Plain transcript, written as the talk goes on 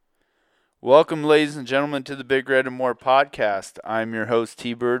Welcome, ladies and gentlemen, to the Big Red and More podcast. I'm your host,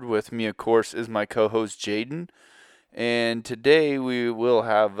 T-Bird. With me, of course, is my co-host, Jaden. And today we will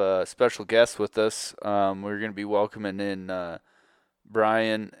have a special guest with us. We're going to be welcoming in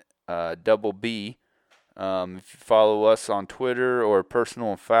Brian Double B. If you follow us on Twitter or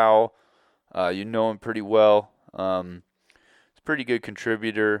Personal and Foul, you know him pretty well. He's a pretty good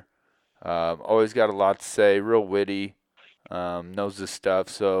contributor. Always got a lot to say, real witty. Knows this stuff,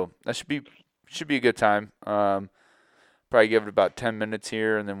 so that should be a good time. Probably give it about 10 minutes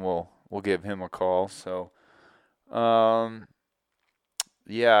here, and then we'll give him a call. So, um,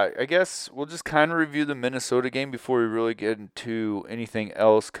 yeah, I guess we'll just kind of review the Minnesota game before we really get into anything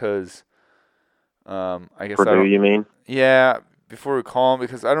else, cause I guess I Purdue, don't. you mean? Yeah, before we call him,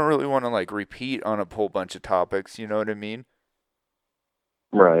 because I don't really want to like repeat on a whole bunch of topics. You know what I mean?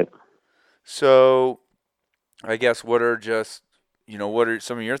 Right. So I guess what are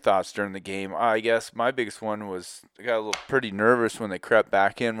some of your thoughts during the game? I guess my biggest one was I got a little pretty nervous when they crept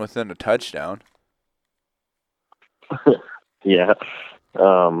back in within a touchdown. Yeah.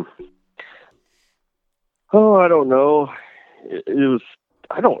 Um, I don't know. It was.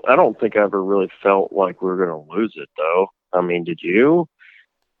 I don't think I ever really felt like we were going to lose it, though. I mean, did you?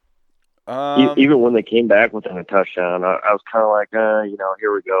 Um, Even when they came back within a touchdown, I was kind of like,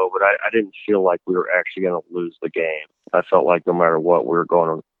 here we go. But I didn't feel like we were actually going to lose the game. I felt like no matter what, we were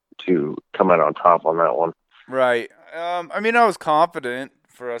going to come out on top on that one. right. I mean, I was confident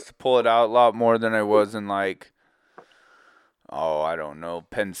for us to pull it out a lot more than I was in like, oh, I don't know,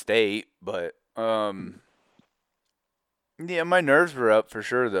 Penn State, but yeah, my nerves were up for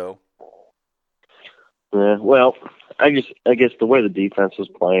sure though. Yeah. Well, I guess the way the defense was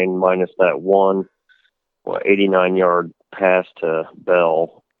playing, minus that one 89-yard pass to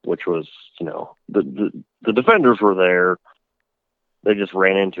Bell, which was, the defenders were there. They just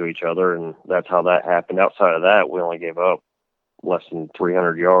ran into each other, and that's how that happened. Outside of that, we only gave up less than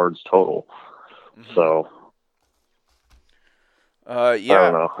 300 yards total. Hmm. So I don't Yeah,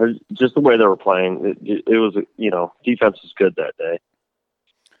 know. Just the way they were playing, it was, defense was good that day.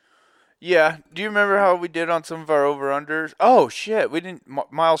 yeah. Do you remember how we did on some of our over unders? Oh shit, we didn't.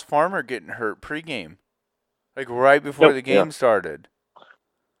 Miles Farmer getting hurt pregame, like right before Yep. the Yeah. game started.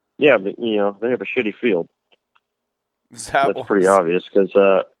 Yeah. But, they have a shitty field. That That's pretty was obvious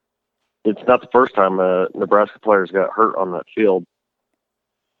because it's not the first time Nebraska players got hurt on that field.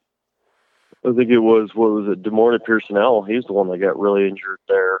 I think it was what was it, Demorne Pearsonell. He's the one that got really injured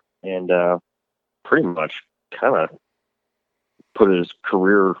there, and pretty much kind of put his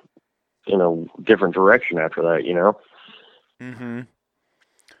career in a different direction after that. Mm-hmm.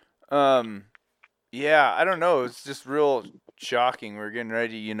 Um, yeah, I don't know. It's just real shocking. We're getting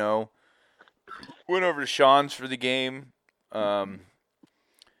ready, Went over to Sean's for the game. Um,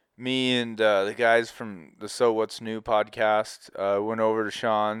 Me and the guys from the So What's New podcast went over to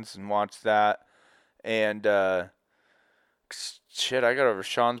Sean's and watched that. And shit, I got over to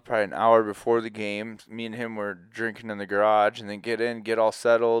Sean's probably an hour before the game. Me and him were drinking in the garage, and then get all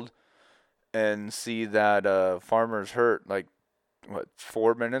settled, and see that Farmer's hurt like what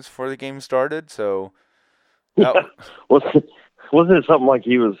 4 minutes before the game started. So that Yeah, wasn't it something like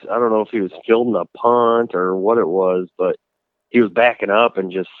he was? I don't know if he was fielding a punt or what it was, but he was backing up and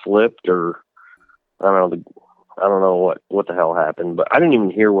just slipped, or I don't know. I don't know what the hell happened, but I didn't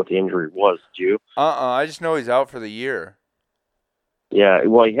even hear what the injury was. Did you? I just know he's out for the year. Yeah,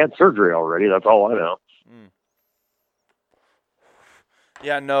 well, he had surgery already. That's all I know. Mm.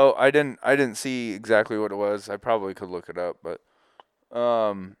 Yeah, no, I didn't see exactly what it was. I probably could look it up, but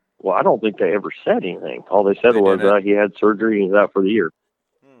um, Well, I don't think they ever said anything. All they said they was didn't. he had surgery and he's out for the year.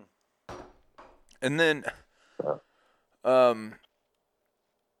 Hmm. And then Uh, um,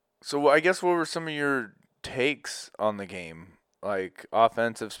 so I guess what were some of your takes on the game, like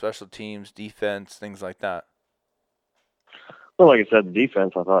offensive, special teams, defense, things like that? well, like I said, the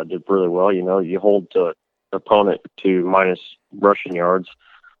defense I thought did really well. You hold the opponent to minus rushing yards.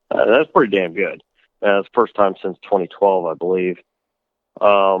 That's pretty damn good. It's the first time since 2012, I believe.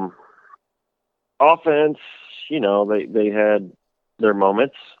 Um, Offense, they had their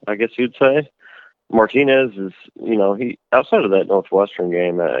moments, I guess you'd say. Martinez is, he outside of that Northwestern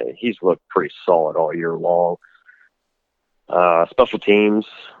game, he's looked pretty solid all year long. Special teams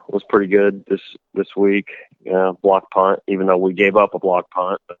was pretty good this week. Block punt, even though we gave up a block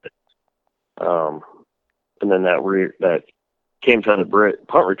punt, but and then that came to the Brit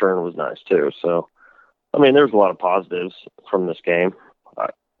punt return was nice too. So I mean, there's a lot of positives from this game. Uh,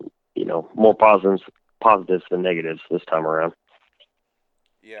 more positives than negatives this time around.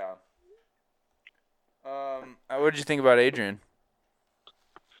 Yeah. What did you think about Adrian?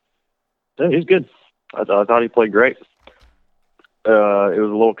 Yeah, he's good. I thought he played great. It was a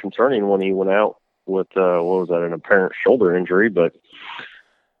little concerning when he went out with what was that, an apparent shoulder injury, but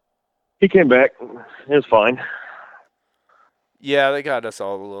he came back. It was fine. Yeah, they got us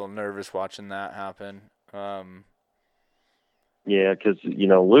all a little nervous watching that happen. Yeah, because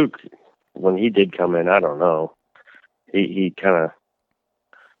Luke, when he did come in, I don't know, he kind of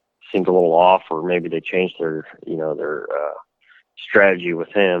seemed a little off, or maybe they changed their strategy with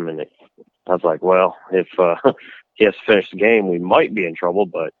him, and I was like, well, if he has to finish the game, we might be in trouble,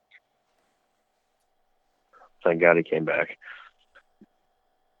 but thank God he came back.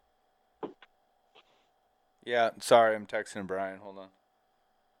 Yeah, sorry, I'm texting Brian. Hold on.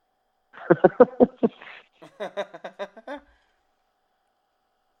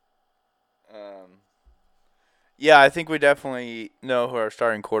 Yeah, I think we definitely know who our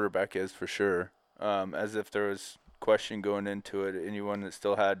starting quarterback is for sure. As if there was question going into it. Anyone that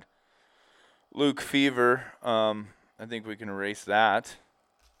still had Luke fever, I think we can erase that.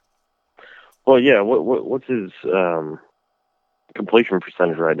 Well, yeah. What's his completion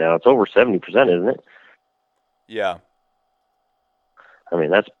percentage right now? It's over 70%, isn't it? Yeah. I mean,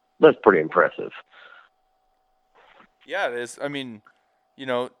 that's pretty impressive. Yeah, it is. I mean,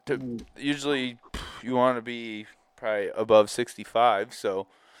 usually you want to be probably above 65. So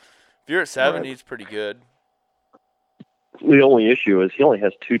if you're at 70, right, it's pretty good. The only issue is he only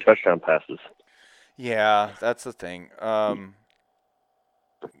has 2 touchdown passes. Yeah, that's the thing.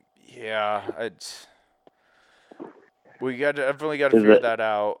 Yeah, we definitely got to figure that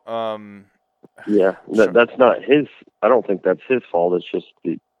out. Yeah, that's not his. I don't think that's his fault. It's just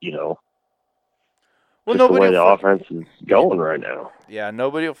well, just the way the offense is going right now. Yeah,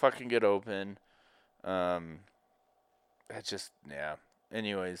 nobody will fucking get open. It's just, yeah.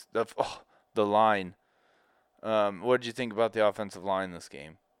 Anyways, the line. What did you think about the offensive line this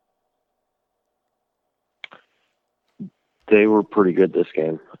game? They were pretty good this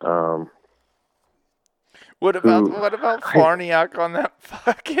game. What about Farniak on that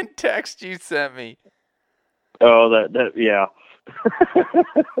fucking text you sent me? Oh, that yeah.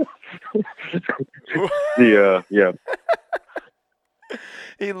 Yeah.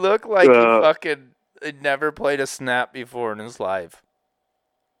 He looked like he fucking had never played a snap before in his life.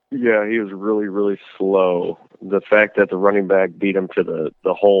 Yeah, he was really, really slow. The fact that the running back beat him to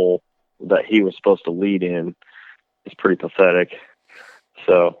the hole that he was supposed to lead in is pretty pathetic.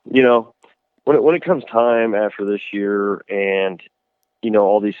 So, when it comes time after this year and,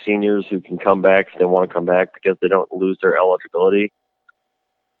 all these seniors who can come back if they want to come back because they don't lose their eligibility,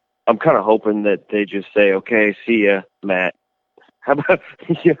 I'm kind of hoping that they just say, okay, see ya, Matt. How about,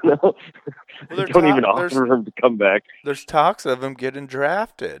 well, don't even offer him to come back. There's talks of him getting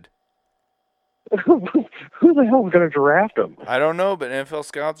drafted. Who the hell is going to draft him? I don't know, but NFL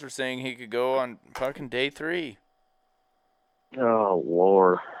scouts are saying he could go on fucking day 3. Oh,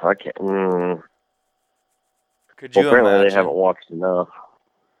 Lord. I can't. Could you apparently imagine? They haven't watched enough.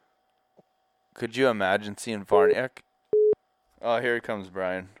 Could you imagine seeing Farniak? Oh, here he comes,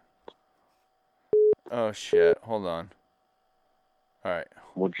 Brian. Oh, shit. Hold on. All right.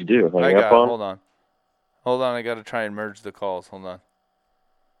 What'd you do? Hang up on? Hold on. I got to try and merge the calls. Hold on.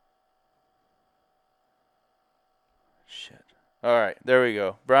 Shit. All right. There we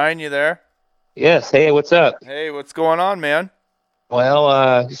go. Brian, you there? Yes. Hey, what's up? Hey, what's going on, man?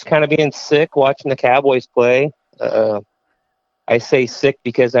 Well, just kind of being sick watching the Cowboys play. I say sick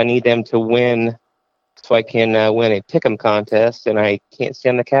because I need them to win so I can win a pick'em contest, and I can't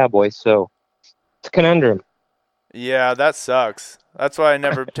stand the Cowboys, so it's a conundrum. Yeah, that sucks. That's why I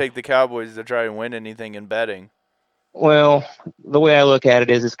never take the Cowboys to try and win anything in betting. Well, the way I look at it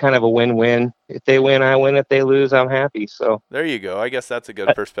is it's kind of a win-win. If they win, I win. If they lose, I'm happy. So there you go. I guess that's a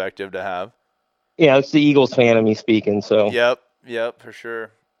good perspective to have. Yeah, it's the Eagles fan of me speaking. So Yep, for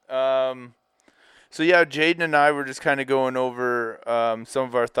sure. So yeah, Jaden and I were just kind of going over some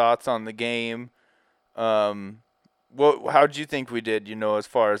of our thoughts on the game. How did you think we did? As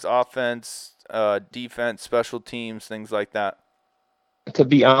far as offense, defense, special teams, things like that. To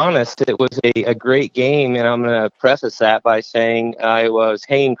be honest, it was a great game, and I'm going to preface that by saying I was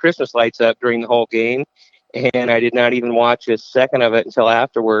hanging Christmas lights up during the whole game, and I did not even watch a second of it until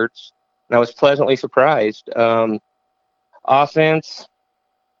afterwards, and I was pleasantly surprised. Offense,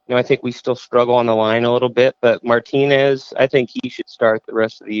 I think we still struggle on the line a little bit, but Martinez, I think he should start the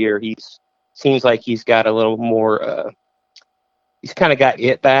rest of the year. Seems like he's got a little more he's kind of got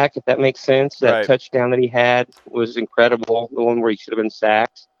it back, if that makes sense. That right. Touchdown that he had was incredible, the one where he should have been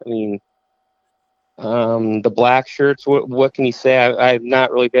sacked. I mean, the black shirts, what can you say? I've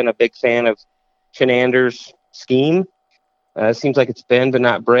not really been a big fan of Chenander's scheme. It seems like it's bend but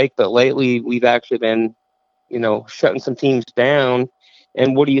not break, but lately we've actually been, shutting some teams down.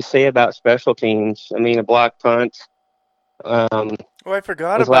 And what do you say about special teams? I mean, a block punt. Oh, I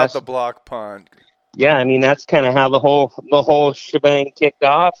forgot Was about the last block punt. Yeah, I mean that's kind of how the whole shebang kicked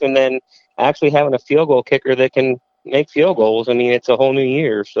off, and then actually having a field goal kicker that can make field goals. I mean, it's a whole new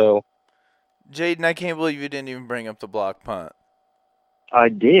year. So Jaden, I can't believe you didn't even bring up the block punt. I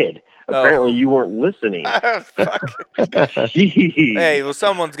did. Apparently, you weren't listening. Fuck. Jeez. Hey, well,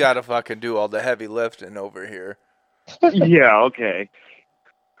 someone's got to fucking do all the heavy lifting over here. Yeah, okay.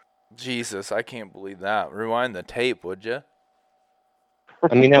 Jesus, I can't believe that. Rewind the tape, would you?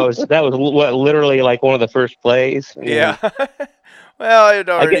 I mean, that was what literally like one of the first plays. I mean, Yeah. Well, I had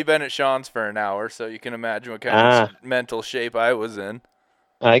already been at Sean's for an hour, so you can imagine what kind of mental shape I was in.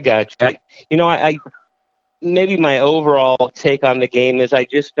 I got you. I maybe my overall take on the game is I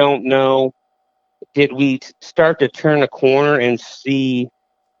just don't know. Did we start to turn a corner and see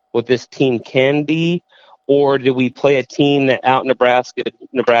what this team can be, or did we play a team that out Nebraska,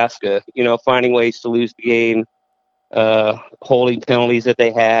 finding ways to lose the game, holding penalties that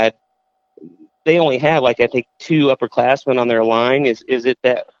they had? They only had, like, I think 2 upperclassmen on their line. Is it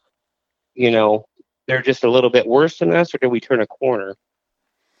that, they're just a little bit worse than us, or did we turn a corner?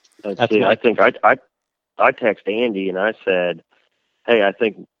 I think I texted Andy and I said, hey, I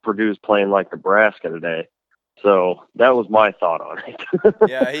think Purdue's playing like Nebraska today. So that was my thought on it.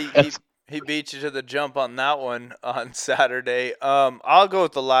 Yeah, he beat you to the jump on that one on Saturday. I'll go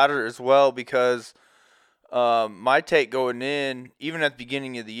with the latter as well because my take going in, even at the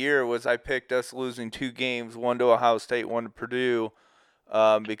beginning of the year, was I picked us losing 2 games, one to Ohio State, one to Purdue,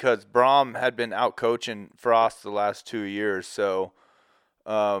 because Brom had been out coaching Frost the last 2 years. So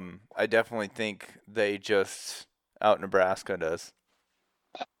I definitely think they just out Nebraska us.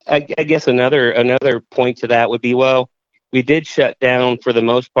 I guess another point to that would be, well, we did shut down for the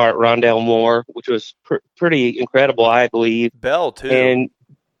most part Rondell Moore, which was pretty incredible, I believe. Bell too. And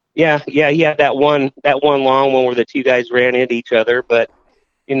yeah, he had that one long one where the 2 guys ran into each other. But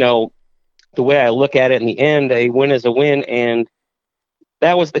the way I look at it in the end, a win is a win, and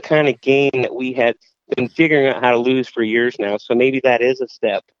that was the kind of game that we had been figuring out how to lose for years now. So maybe that is a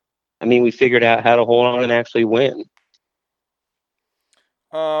step. I mean, we figured out how to hold on and actually win.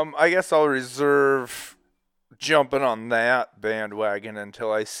 I guess I'll reserve jumping on that bandwagon until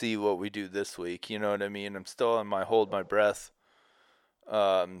I see what we do this week. You know what I mean? I'm still on my hold my breath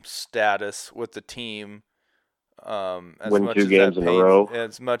status with the team. Win 2 games in a row.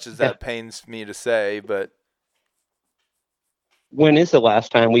 As much as that pains me to say, but when is the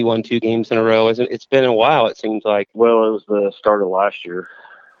last time we won 2 games in a row? It's been a while, it seems like. Well, it was the start of last year.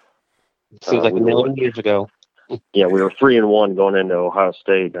 It seems like a million years ago. Yeah, we were 3-1 going into Ohio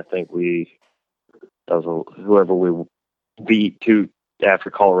State. I think whoever we beat after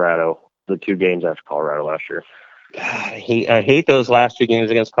Colorado, the 2 games after Colorado last year. God, I hate those last 2 games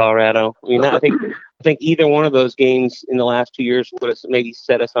against Colorado. I mean, I think either one of those games in the last 2 years would have maybe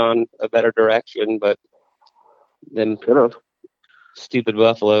set us on a better direction, but then stupid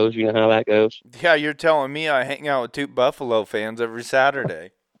Buffaloes, you know how that goes. Yeah, you're telling me I hang out with 2 Buffalo fans every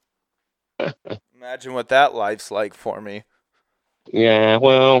Saturday. Imagine what that life's like for me. Yeah,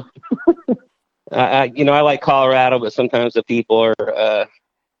 well, I like Colorado, but sometimes the people are,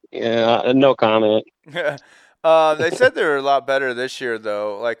 no comment. They said they were a lot better this year,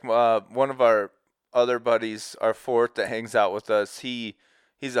 though. Like one of our other buddies, our 4th that hangs out with us, he's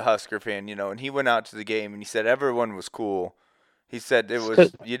a Husker fan, and he went out to the game and he said everyone was cool. He said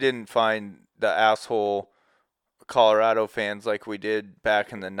you didn't find the asshole Colorado fans like we did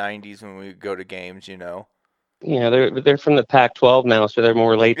back in the 90s when we would go to games, Yeah, they're from the Pac-12 now, so they're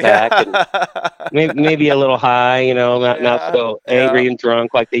more laid back and maybe a little high, not so angry and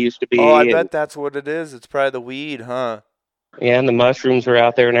drunk like they used to be. Oh, I bet that's what it is. It's probably the weed, huh? Yeah, and the mushrooms are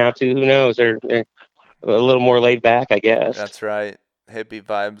out there now too. Who knows? They're a little more laid back, I guess. That's right. Hippie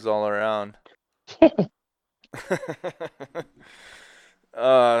vibes all around.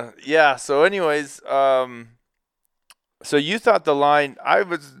 Yeah. So, anyways, so you thought the line? I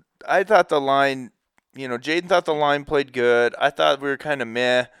thought the line. Jaden thought the line played good. I thought we were kind of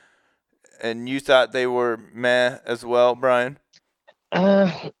meh, and you thought they were meh as well, Brian.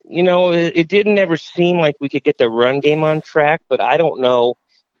 It didn't ever seem like we could get the run game on track, but I don't know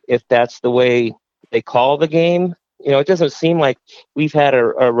if that's the way they call the game. It doesn't seem like we've had a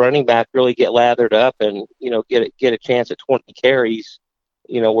running back really get lathered up and, get a chance at 20 carries.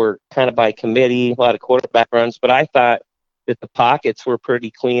 We're kind of by committee, a lot of quarterback runs, but I thought that the pockets were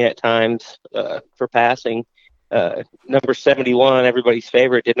pretty clean at times for passing. Number 71, everybody's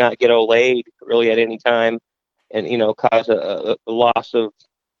favorite, did not get Olayed really at any time. and cause a loss of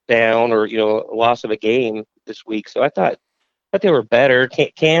down or a loss of a game this week. So I thought they were better.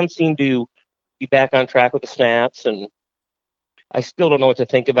 Cam seemed to be back on track with the snaps, and I still don't know what to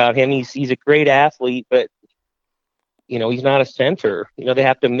think about him. He's a great athlete, but he's not a center. They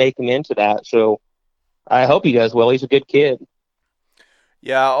have to make him into that. So I hope he does well. He's a good kid.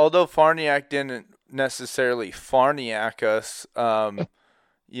 Yeah, although Farniak didn't necessarily Farniak us,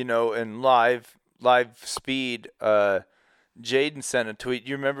 in live speed, Jaden sent a tweet. Do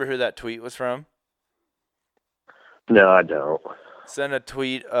you remember who that tweet was from? No, I don't. Sent a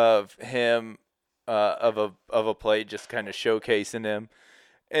tweet of him, of a play, just kind of showcasing him.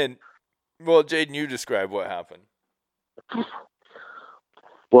 And, well, Jaden, you describe what happened.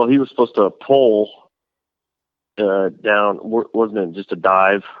 Well, he was supposed to pull down, wasn't it just a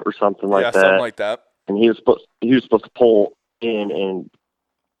dive or something like that? Yeah, something like that. And he was supposed to pull in and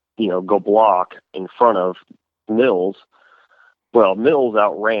go block in front of Mills. Well, Mills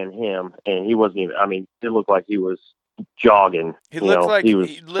outran him, and he wasn't even. I mean, it looked like he was jogging. He looked like he was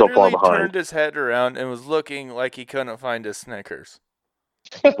he so far literally behind. turned his head around and was looking like he couldn't find his Snickers.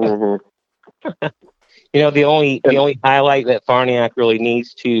 Mm-hmm. The only highlight that Farniak really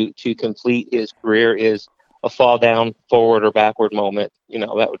needs to complete his career is a fall down forward or backward moment.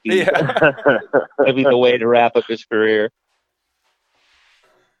 That would be that'd be the way to wrap up his career.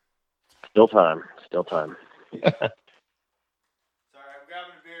 Still time. Sorry, I'm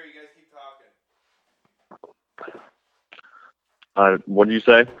grabbing a beer. You guys keep talking. What did you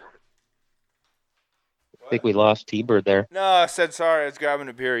say? I think we lost T-Bird there. No, I said sorry. I was grabbing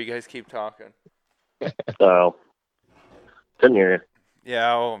a beer. You guys keep talking. Oh, couldn't hear you.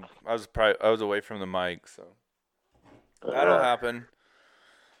 Yeah, I was away from the mic, so that'll happen.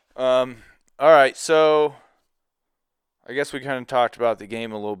 All right, so I guess we kind of talked about the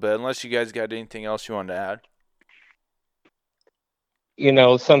game a little bit. Unless you guys got anything else you wanted to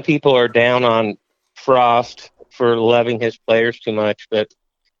add. Some people are down on Frost for loving his players too much, but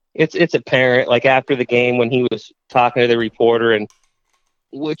it's apparent. Like after the game when he was talking to the reporter, and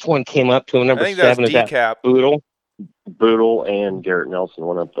which one came up to him? Number 7 is that Boodle. Boodle and Garrett Nelson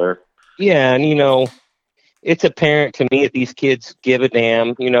went up there. Yeah, and it's apparent to me that these kids give a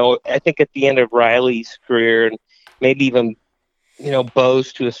damn. I think at the end of Riley's career, and maybe even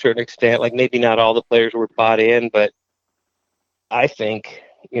Bo's to a certain extent, like maybe not all the players were bought in, but I think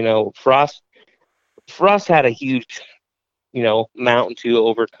Frost had a huge mountain to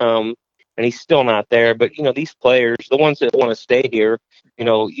overcome, and he's still not there. But these players, the ones that want to stay here,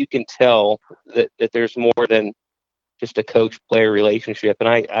 you can tell that there's more than just a coach-player relationship, and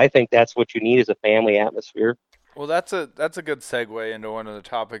I think that's what you need is a family atmosphere. Well, that's a good segue into one of the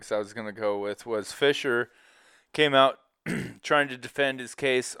topics I was going to go with. Was Fisher came out trying to defend his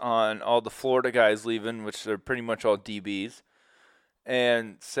case on all the Florida guys leaving, which they're pretty much all DBs,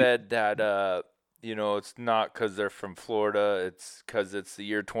 and said that it's not because they're from Florida, it's because it's the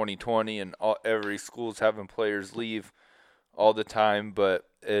year 2020 and every school's having players leave all the time. But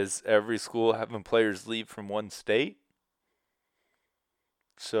is every school having players leave from one state?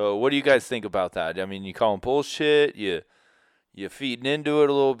 So what do you guys think about that? I mean, you call them bullshit, you feeding into it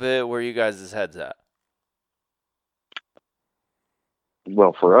a little bit. Where are you guys' heads at?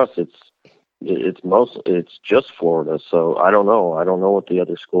 Well, for us, it's just Florida. So I don't know. I don't know what the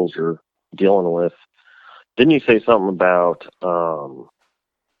other schools are dealing with. Didn't you say something about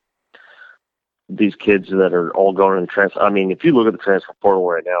these kids that are all going in the transfer? I mean, if you look at the transfer portal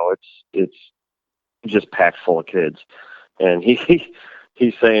right now, it's just packed full of kids, and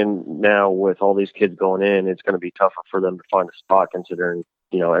he's saying now with all these kids going in, it's going to be tougher for them to find a spot considering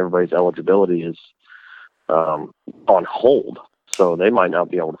everybody's eligibility is on hold. So they might not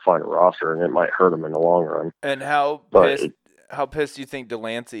be able to find a roster, and it might hurt them in the long run. And how pissed do you think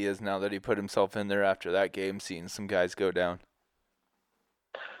Delancey is now that he put himself in there after that game, seeing some guys go down?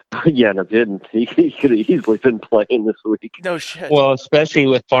 Yeah, no kidding. He could have easily been playing this week. No shit. Well, especially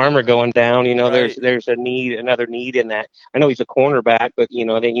with Farmer going down, Right. there's another need in that. I know he's a cornerback, but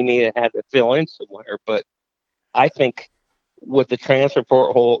that you may have had to fill in somewhere. But I think with the transfer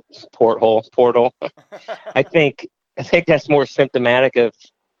portal, I think that's more symptomatic of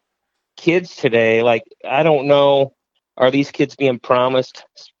kids today. Like, I don't know, are these kids being promised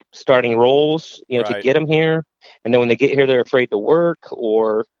starting roles, Right. to get them here, and then when they get here, they're afraid to work,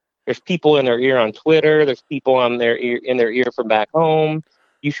 or there's people in their ear on Twitter, there's people in their ear from back home.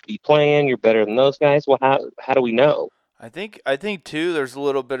 You should be playing. You're better than those guys. Well, how do we know? I think too. There's a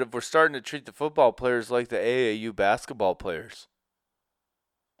little bit of we're starting to treat the football players like the AAU basketball players.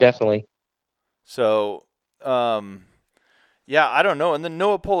 Definitely. So, yeah, I don't know. And then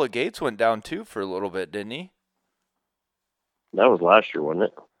Noah Pola Gates went down too for a little bit, didn't he? That was last year, wasn't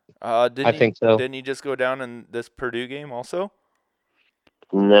it? I think so. Didn't he just go down in this Purdue game also?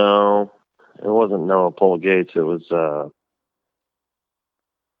 No, it wasn't Noah Polo Gates. It was oh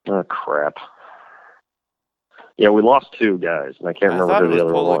crap. Yeah, we lost 2 guys, and I can't remember thought who it was the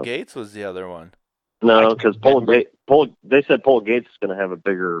other one Polo was. Gates was the other one. No, because they said Polo Gates is going to have a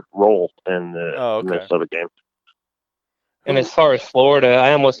bigger role in the Minnesota game. And as far as Florida,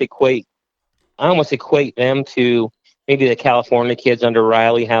 I almost equate them to maybe the California kids under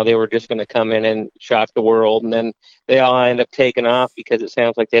Riley, how they were just going to come in and shock the world, and then they all end up taking off because it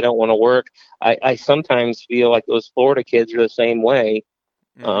sounds like they don't want to work. I sometimes feel like those Florida kids are the same way.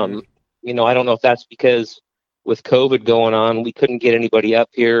 Mm-hmm. I don't know if that's because with COVID going on, we couldn't get anybody up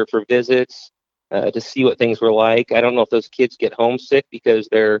here for visits to see what things were like. I don't know if those kids get homesick because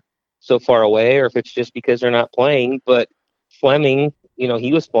they're so far away, or if it's just because they're not playing. But Fleming,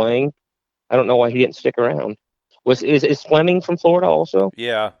 he was playing. I don't know why he didn't stick around. Is Fleming from Florida also?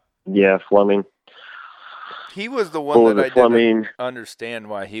 Yeah. Yeah, Fleming. He was the one that I Fleming. didn't understand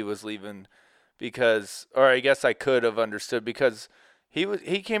why he was leaving, or I guess I could have understood, because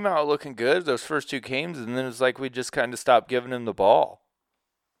he came out looking good those first 2 games, and then it was like we just kind of stopped giving him the ball.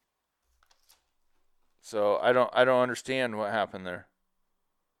 So I don't understand what happened there.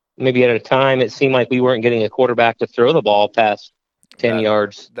 Maybe at a time it seemed like we weren't getting a quarterback to throw the ball past 10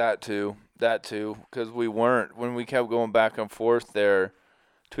 yards. That too, because we weren't. When we kept going back and forth there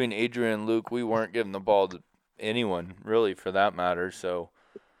between Adrian and Luke, we weren't giving the ball to anyone, really, for that matter. So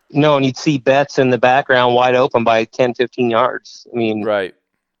no, and you'd see Betts in the background wide open by 10, 15 yards. I mean, right.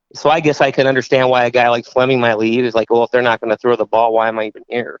 So I guess I could understand why a guy like Fleming might leave. Is like, well, if they're not going to throw the ball, why am I even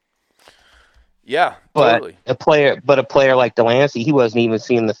here? Yeah, but totally. A player like Delancey, he wasn't even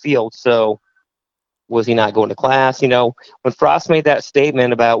seeing the field. So was he not going to class? When Frost made that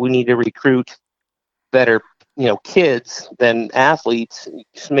statement about we need to recruit better, kids than athletes, it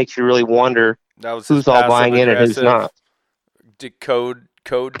just makes you really wonder who's all buying in and who's not.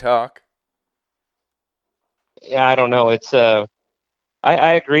 Code talk. Yeah, I don't know. It's I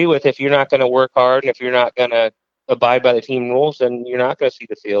agree with, if you're not going to work hard and if you're not going to abide by the team rules, then you're not going to see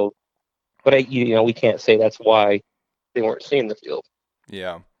the field. But we can't say that's why they weren't seeing the field.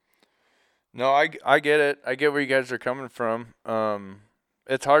 Yeah. No, I get it. I get where you guys are coming from.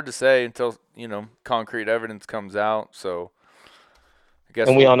 It's hard to say until concrete evidence comes out. So I guess.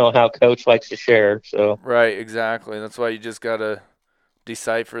 And we all know how Coach likes to share. So. Right. Exactly. That's why you just gotta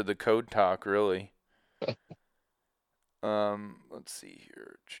decipher the code talk, really. Let's see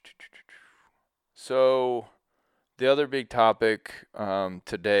here. So the other big topic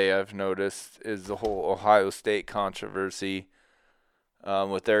today I've noticed is the whole Ohio State controversy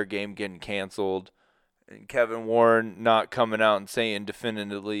with their game getting canceled, and Kevin Warren not coming out and saying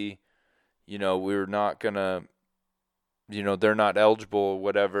definitively, we're not gonna, they're not eligible or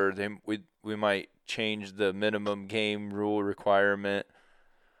whatever. We might change the minimum game rule requirement.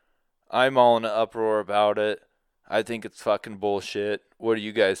 I'm all in an uproar about it. I think it's fucking bullshit. What do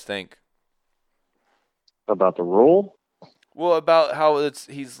you guys think? About the rule? Well, about how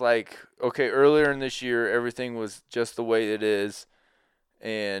he's like, okay, earlier in this year, everything was just the way it is.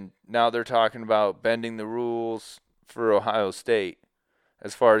 And now they're talking about bending the rules for Ohio State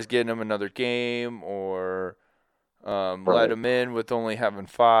as far as getting them another game or let them in with only having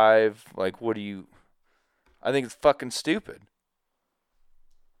 5. Like, I think it's fucking stupid.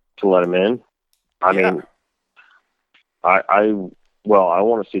 To let them in? I mean, I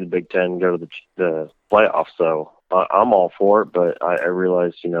want to see the Big Ten go to the playoffs, so I'm all for it, but I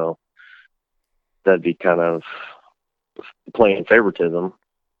realize, that'd be kind of playing favoritism.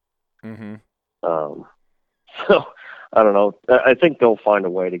 Mm-hmm. So, I don't know. I think they'll find a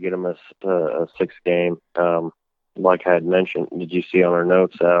way to get them a 6th game. Like I had mentioned, did you see on our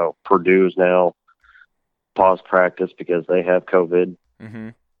notes how Purdue's now paused practice because they have COVID? Mm-hmm.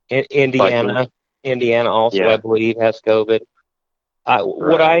 Indiana also, I believe, has COVID.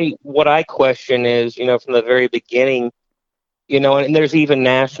 What I question is, from the very beginning, and there's even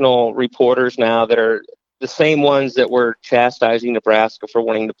national reporters now that are the same ones that were chastising Nebraska for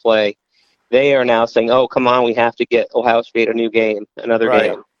wanting to play. They are now saying, "Oh, come on, we have to get Ohio State another game."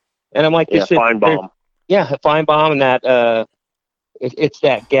 And I'm like, Feinbaum. Feinbaum, and that it's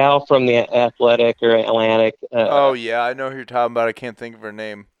that gal from the Athletic or Atlantic. Oh yeah, I know who you're talking about. I can't think of her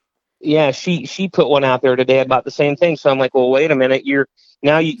name. Yeah, she put one out there today about the same thing. So I'm like, well, wait a minute.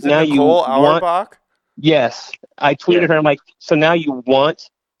 Nicole Auerbach? Yes, I tweeted her. I'm like, so now you want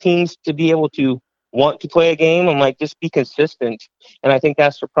teams to be able to want to play a game? I'm like, just be consistent. And I think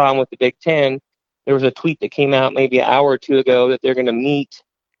that's the problem with the Big Ten. There was a tweet that came out maybe an hour or two ago that they're going to meet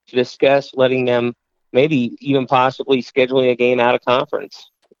to discuss letting them maybe even possibly scheduling a game out of conference.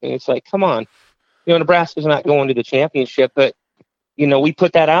 And it's like, come on, Nebraska's not going to the championship, but we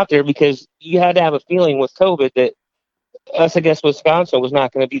put that out there because you had to have a feeling with COVID that us against Wisconsin was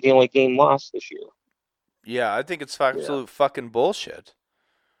not going to be the only game lost this year. Yeah, I think it's absolute fucking bullshit.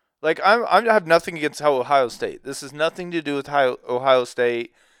 Like, I have nothing against Ohio State. This has nothing to do with Ohio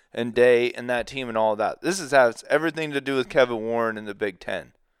State and Day and that team and all that. This has everything to do with Kevin Warren and the Big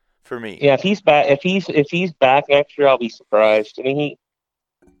Ten, for me. Yeah, if he's back, if he's back next year, I'll be surprised. I mean,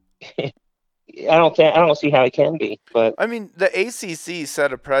 I don't see how he can be. But I mean, the ACC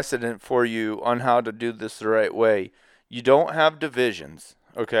set a precedent for you on how to do this the right way. You don't have divisions,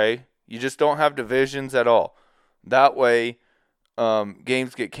 okay? You just don't have divisions at all. That way,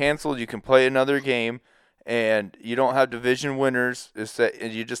 games get canceled. You can play another game, and you don't have division winners.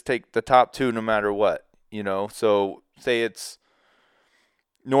 You just take the top two no matter what, So say it's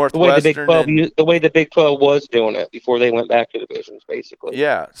Northwestern. The way the Big 12 was doing it before they went back to divisions, basically.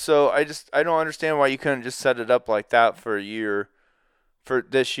 Yeah, so I don't understand why you couldn't just set it up like that for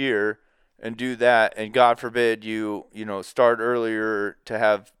this year. And do that, and God forbid you start earlier to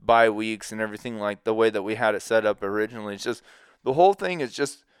have bye weeks and everything like the way that we had it set up originally. It's just the whole thing is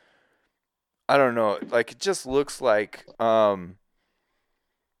just, I don't know, like it just looks like God,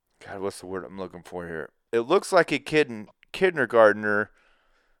 what's the word I'm looking for here? It looks like a kindergartner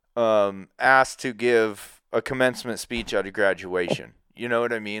asked to give a commencement speech at a graduation. You know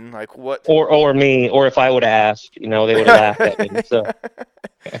what I mean? Like what? Or me, or if I would have asked, they would have laughed at me. So.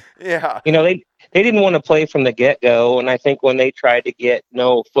 Yeah. They didn't want to play from the get-go, and I think when they tried to get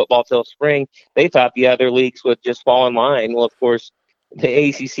no football till spring, they thought the other leagues would just fall in line. Well, of course, the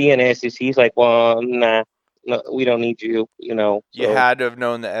ACC and SEC is like, well, nah, no, we don't need you, So. You had to have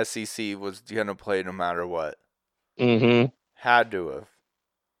known the SEC was going to play no matter what. Mm-hmm. Had to have.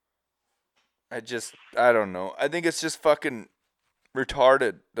 I don't know. I think it's just fucking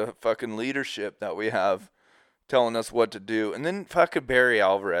retarded, the fucking leadership that we have telling us what to do. And then fucking Barry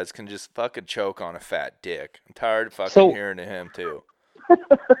Alvarez can just fucking choke on a fat dick. I'm tired of fucking hearing to him too.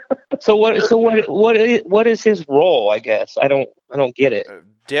 So what is his role, I guess? I don't get it.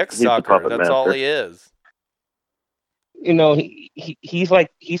 Dick sucker, that's all he is.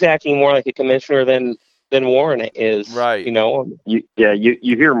 He's acting more like a commissioner than Warren is. Right. You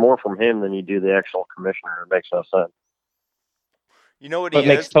hear more from him than you do the actual commissioner. It makes no sense. You know what it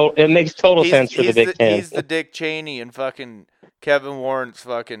makes total sense for the Big Ten. He's the Dick Cheney and fucking Kevin Warren's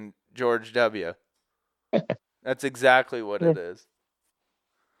fucking George W. That's exactly what it is.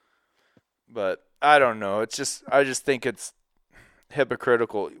 But I don't know. I just think it's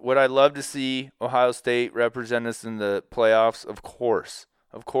hypocritical. Would I love to see Ohio State represent us in the playoffs? Of course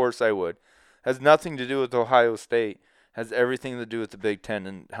I would. Has nothing to do with Ohio State. Has everything to do with the Big Ten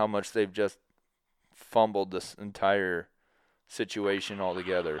and how much they've just fumbled this entire situation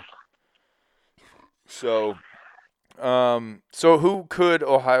altogether. So who could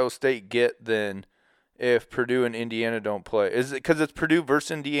Ohio State get then if Purdue and Indiana don't play? Is it because it's Purdue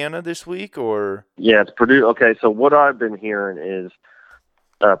versus Indiana this week, or? Yeah, it's Purdue. Okay, so what I've been hearing is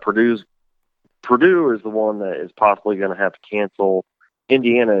Purdue is the one that is possibly going to have to cancel.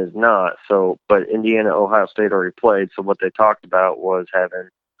 Indiana is not. So, but Indiana, Ohio State already played. So what they talked about was having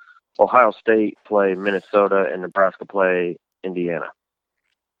Ohio State play Minnesota and Nebraska play Indiana.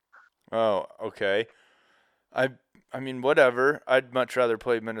 Oh, okay. I mean, whatever. I'd much rather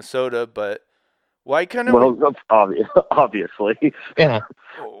play Minnesota, but why couldn't obviously. Yeah.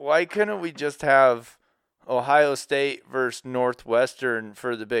 Why couldn't we just have Ohio State versus Northwestern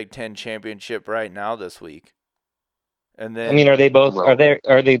for the Big Ten championship right now this week? And then, I mean, are they both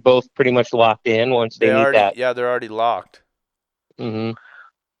pretty much locked in once they need that? Yeah, they're already locked. Mm-hmm.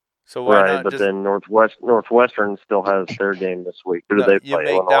 So why not? But then Northwestern still has their game this week. Who do they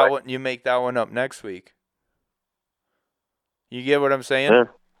play? Illinois? You make that one up next week. You get what I'm saying?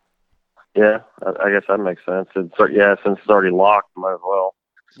 Yeah, I guess that makes sense. Since it's already locked, might as well.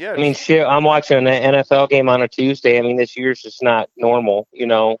 Yeah. I mean, shit, I'm watching an NFL game on a Tuesday. I mean, this year's just not normal,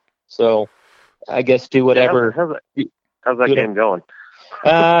 So I guess do whatever. How's that game going?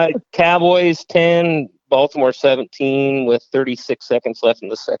 Cowboys 10, Baltimore 17 with 36 seconds left in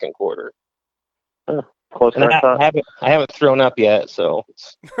the second quarter. Close and I haven't thrown up yet, so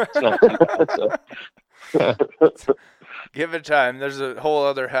it's not too bad. So. Give it time. There's a whole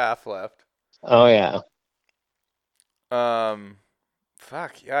other half left. Oh yeah.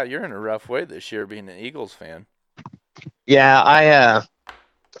 Fuck yeah, you're in a rough way this year being an Eagles fan. Yeah,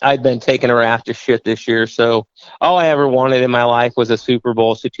 I've been taking a raft of shit this year, so all I ever wanted in my life was a Super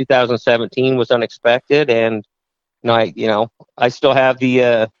Bowl. So 2017 was unexpected, and I still have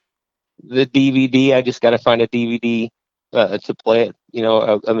the the DVD. I just got to find a DVD to play it.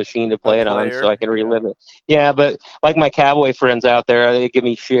 A machine to play it on, so I can relive it. Yeah, but like my Cowboy friends out there, they give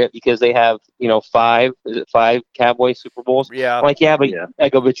me shit because they have 5 Cowboy Super Bowls. Yeah. I'm like, I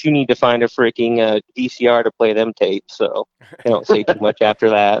go, but you need to find a freaking VCR to play them tapes. So they don't say too much after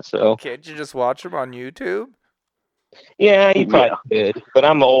that. So can't you just watch them on YouTube? Yeah, you probably could, but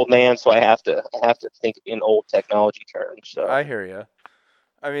I'm an old man, so I have to think in old technology terms. So I hear you.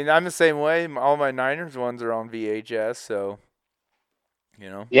 I mean, I'm the same way. All my Niners ones are on VHS, so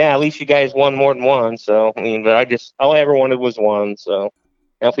Yeah, at least you guys won more than one. So I mean, but all I ever wanted was one. So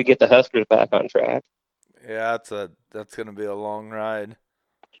now if we get the Huskers back on track, yeah, that's gonna be a long ride.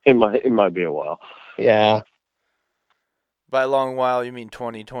 It might be a while. Yeah. By a long while, you mean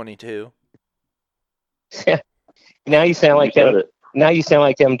 2022? Now you sound like them. Now you sound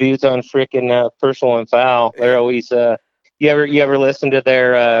like them dudes on frickin' Personal and Foul. They're always You ever listen to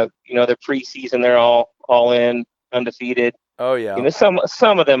their their preseason? They're all in undefeated. Oh yeah.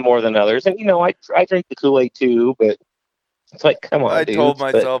 Some of them more than others, and I drink the Kool-Aid too, but it's like, come on, I dudes, told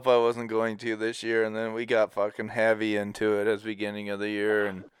myself I wasn't going to this year, and then we got fucking heavy into it at the beginning of the year,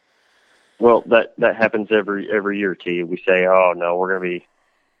 and well, that happens every year. T. We say, oh no, we're gonna be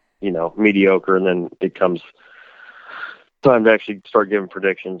mediocre, and then it comes time to actually start giving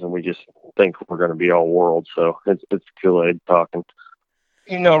predictions, and we just think we're going to be all world. So it's Kool-Aid talking.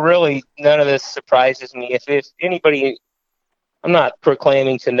 Really, none of this surprises me. If anybody, I'm not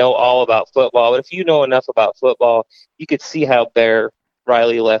proclaiming to know all about football, but if you know enough about football, you could see how bare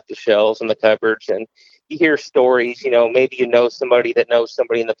Riley left the shelves and the cupboards, and you hear stories. Maybe somebody that knows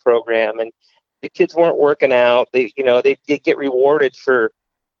somebody in the program, and the kids weren't working out. They get rewarded for.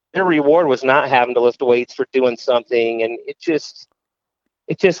 Their reward was not having to lift weights for doing something, and it just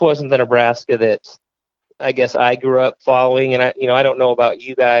wasn't the Nebraska that I guess I grew up following. And I don't know about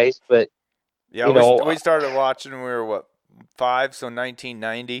you guys, but yeah, we started watching when we were 5, so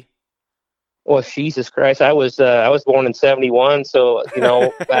 1990. Well, Jesus Christ, I was born in 71, so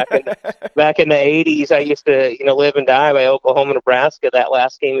back in the 80s, I used to live and die by Oklahoma, Nebraska. That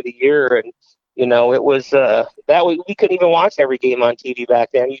last game of the year, and it was that we couldn't even watch every game on TV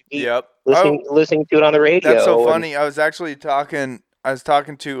back then. You'd be listening to it on the radio. That's so funny. I was actually talking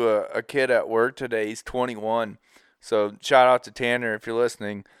to a kid at work today. He's 21. So shout out to Tanner if you're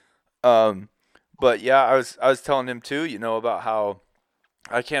listening. But yeah, I was telling him too, about how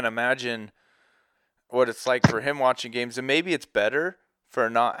I can't imagine what it's like for him watching games, and maybe it's better for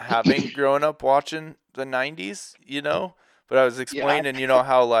not having grown up watching the 90s, But I was explaining,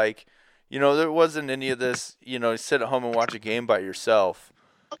 how there wasn't any of this, sit at home and watch a game by yourself.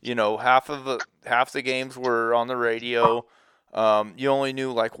 Half the games were on the radio. You only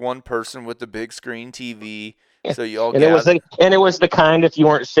knew like one person with the big screen TV. So you all it was the kind, if you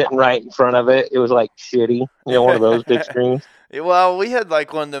weren't sitting right in front of it, it was like shitty. One of those big screens. Well, we had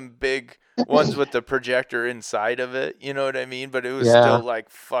like one of them big ones with the projector inside of it. You know what I mean? But it was still like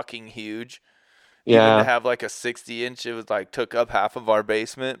fucking huge. Yeah. Even to have like a 60-inch, it was like took up half of our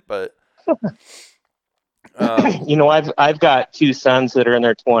basement, but. I've got 2 sons that are in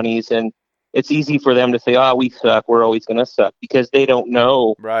their 20s, and it's easy for them to say, "Oh, we suck. We're always going to suck," because they don't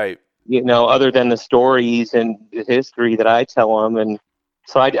know, right? Other than the stories and the history that I tell them, and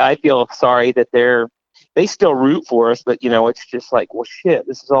so I feel sorry that they still root for us, but it's just like, well, shit,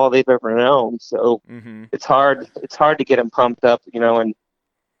 this is all they've ever known. So it's hard to get them pumped up,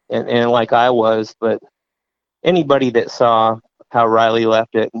 and like I was, but anybody that saw how Riley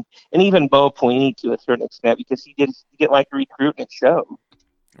left it, and even Bo Pelini to a certain extent, because he didn't like a recruit and it showed.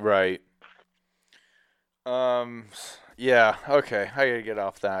 Right. Yeah. Okay. I gotta get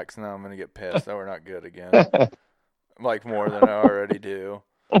off that because now I'm gonna get pissed that we're not good again. Like more than I already do.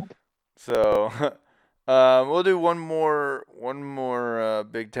 So, we'll do one more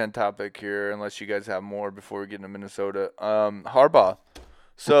Big Ten topic here, unless you guys have more before we get into Minnesota. Harbaugh.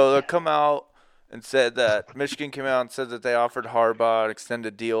 So they'll come out and said that Michigan came out and said that they offered Harbaugh an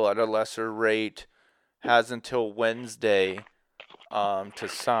extended deal at a lesser rate, has until Wednesday to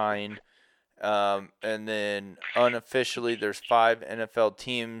sign. And then unofficially, there's 5 NFL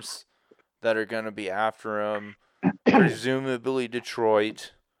teams that are going to be after him, presumably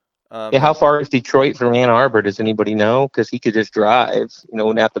Detroit. How far is Detroit from Ann Arbor? Does anybody know? Because he could just drive,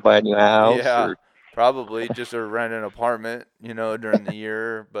 wouldn't have to buy a new house. Yeah, probably just rent an apartment, during the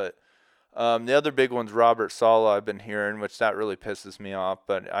year, but. The other big one's Robert Saleh, I've been hearing, which that really pisses me off.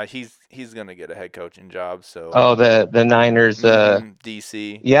 But he's gonna get a head coaching job. So the Niners,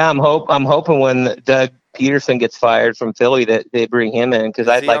 DC. Yeah, I'm hoping when Doug Peterson gets fired from Philly that they bring him in, because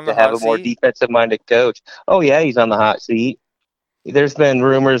I'd like to have a more defensive minded coach. Oh yeah, he's on the hot seat. there's been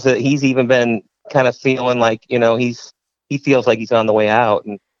rumors that he's even been kind of feeling like, he feels like he's on the way out,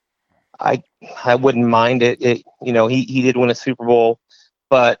 and I wouldn't mind it. He did win a Super Bowl,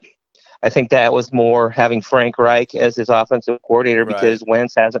 but I think that was more having Frank Reich as his offensive coordinator because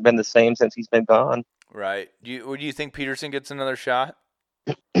Wentz hasn't been the same since he's been gone. Right. Do you think Peterson gets another shot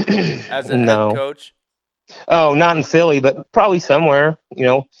as a head coach? Oh, not in Philly, but probably somewhere.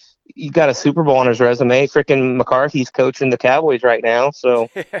 You got a Super Bowl on his resume. Frickin' McCarthy's coaching the Cowboys right now, so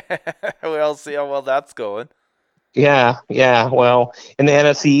we'll see how well that's going. Yeah. Well, in the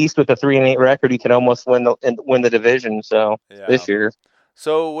NFC East with a 3-8 record, he could almost win the division. So this year.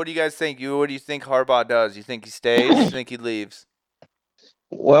 So what do you guys think? What do you think Harbaugh does? You think he stays? You think he leaves?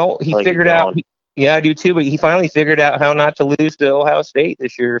 Well, he figured out. Yeah, I do too. But he finally figured out how not to lose to Ohio State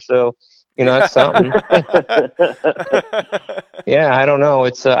this year. So that's something. Yeah, I don't know.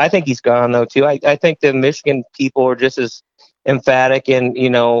 It's I think he's gone though too. I think the Michigan people are just as emphatic, and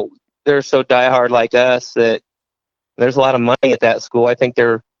they're so diehard like us that there's a lot of money at that school. I think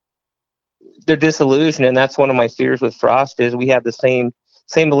they're disillusioned, and that's one of my fears with Frost is we have the same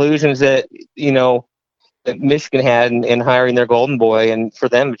illusions that that Michigan had in hiring their golden boy, and for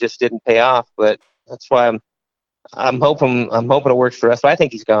them it just didn't pay off. But that's why I'm hoping it works for us. But I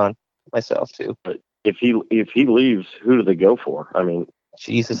think he's gone myself too. But if he leaves, who do they go for? I mean,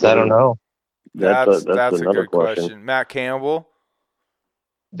 Jesus, I don't know. That's a good question. Matt Campbell.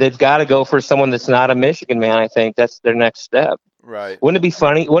 They've got to go for someone that's not a Michigan man. I think that's their next step. Right. Wouldn't it be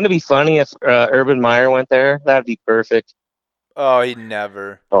funny? If Urban Meyer went there? That'd be perfect. Oh, he'd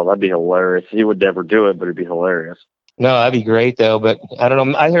never. Oh, that'd be hilarious. He would never do it, but it'd be hilarious. No, that'd be great though. But I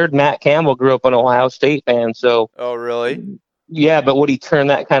don't know. I heard Matt Campbell grew up an Ohio State fan, so. Oh, really? Yeah, but would he turn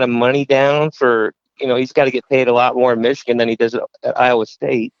that kind of money down for? He's got to get paid a lot more in Michigan than he does at Iowa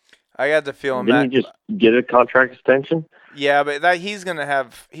State. I got the feeling. Didn't he just get a contract extension? Yeah, but he's gonna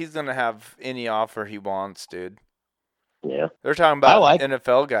have any offer he wants, dude. Yeah, they're talking about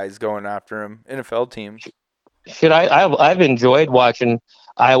NFL guys going after him, NFL teams. I've enjoyed watching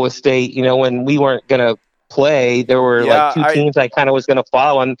Iowa State. When we weren't gonna play, there were two teams I kind of was gonna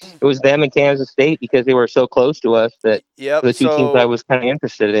follow, and it was them and Kansas State because they were so close to us that the two teams I was kind of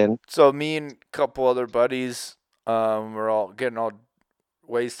interested in. So me and a couple other buddies, were all getting all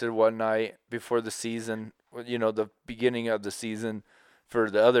wasted one night before the season. The beginning of the season for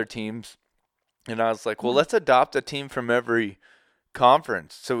the other teams. And I was like, well, let's adopt a team from every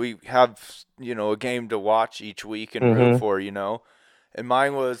conference. So we have, a game to watch each week and root for, And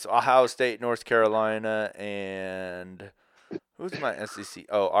mine was Ohio State, North Carolina, and who's my SEC?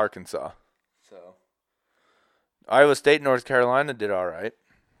 Oh, Arkansas. So Iowa State, North Carolina did all right.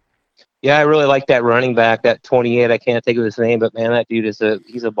 Yeah, I really like that running back, that 28. I can't think of his name, but man, that dude he's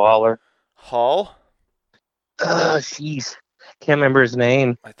a baller. Hall? Jeez. Can't remember his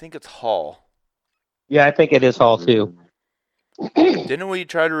name. I think it's Hall. Yeah, I think it is Hall, too. Didn't we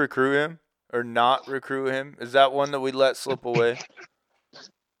try to recruit him or not recruit him? Is that one that we let slip away?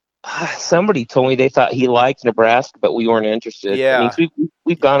 Somebody told me they thought he liked Nebraska, but we weren't interested. Yeah.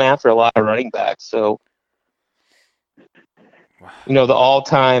 We've gone after a lot of running backs, so the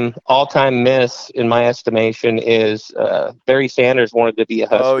all-time miss in my estimation is Barry Sanders wanted to be a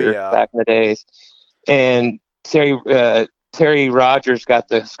Husker back in the days, and Terry Rogers got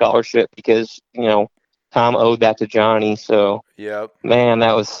the scholarship because Tom owed that to Johnny. So man,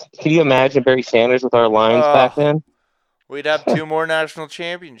 that was. Can you imagine Barry Sanders with our lines back then? We'd have 2 more national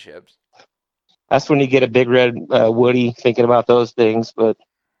championships. That's when you get a big red Woody thinking about those things, but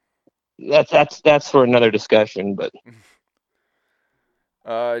that's for another discussion. But.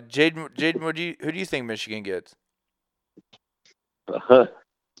 Jaden, who do you think Michigan gets? I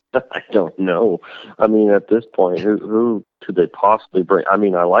don't know. I mean, at this point, who could they possibly bring? I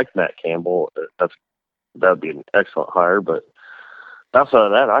mean, I like Matt Campbell. That'd be an excellent hire, but outside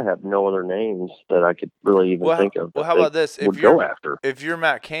of that, I have no other names that I could really even think of. Well, how about this? If you're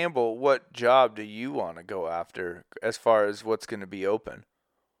Matt Campbell, what job do you want to go after as far as what's going to be open?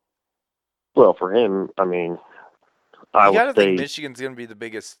 Well, for him, I mean, you got to think Michigan's going to be the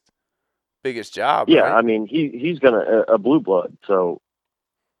biggest job. Yeah, right? I mean, he's going to a blue blood, so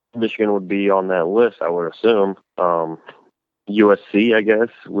Michigan would be on that list, I would assume. USC, I guess,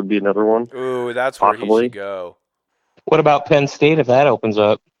 would be another one. Ooh, that's possibly where he should go. What about Penn State if that opens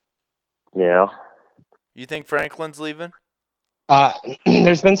up? Yeah. You think Franklin's leaving?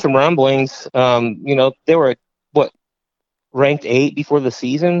 There's been some rumblings. They were ranked 8 before the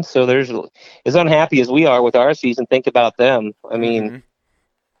season, so there's as unhappy as we are with our season. Think about them. I mean,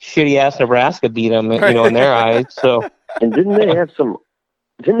 shitty ass Nebraska beat them, in their eyes. So, and didn't they have some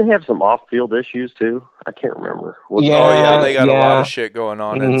Didn't they have some off-field issues too? I can't remember. They got a lot of shit going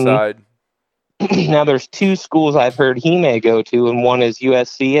on inside. Now there's 2 schools I've heard he may go to, and one is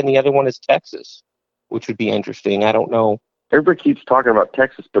USC and the other one is Texas, which would be interesting. I don't know. Everybody keeps talking about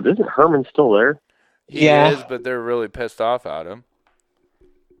Texas, but isn't Herman still there? He is, but they're really pissed off at him.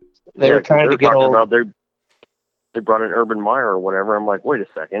 They're trying to get about they brought in Urban Meyer or whatever. I'm like, wait a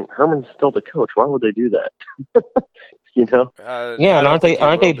second, Herman's still the coach. Why would they do that? You know? And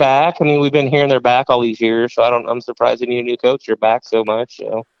aren't they back? I mean, we've been hearing they're back all these years, so I'm surprised they need a new coach. They're back so much.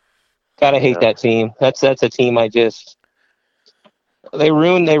 So, gotta hate that team. That's a team they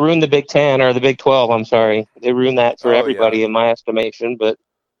ruined the Big 10 or the Big 12. I'm sorry, they ruined that for everybody in my estimation. But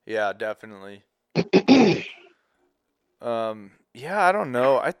yeah, definitely. I don't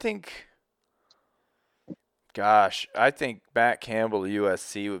know. I think Matt Campbell to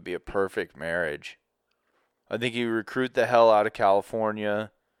USC would be a perfect marriage. I think he would recruit the hell out of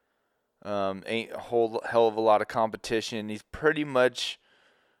California. Ain't a whole hell of a lot of competition. He's pretty much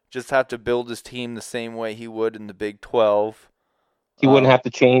just have to build his team the same way he would in the Big 12. He wouldn't have to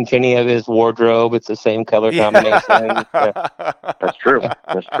change any of his wardrobe. It's the same color combination. Yeah. That's true.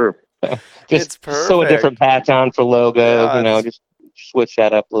 Just sew a different patch on for logo. Just switch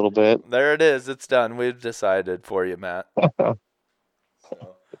that up a little bit. There it is. It's done. We've decided for you, Matt.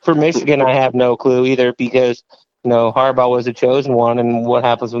 For Michigan, I have no clue either because, Harbaugh was the chosen one, and what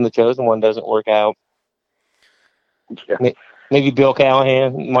happens when the chosen one doesn't work out? Yeah. Maybe Bill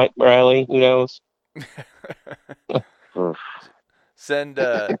Callahan, Mike Riley, who knows? Send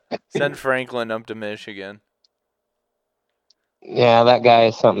Franklin up to Michigan. Yeah, that guy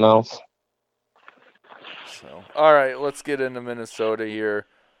is something else. So, all right, let's get into Minnesota here.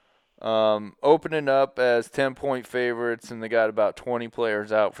 Opening up as 10-point favorites, and they got about 20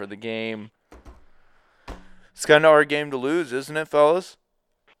 players out for the game. It's kind of our game to lose, isn't it, fellas?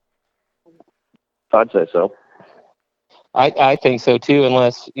 I'd say so. I think so, too,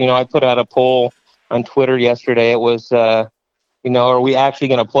 unless, I put out a poll on Twitter yesterday. It was, are we actually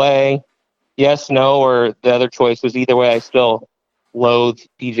going to play? Yes, no, or the other choice was either way. I still loathe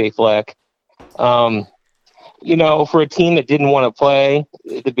PJ Fleck. For a team that didn't want to play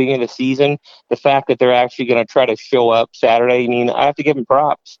at the beginning of the season, the fact that they're actually going to try to show up Saturday, I have to give them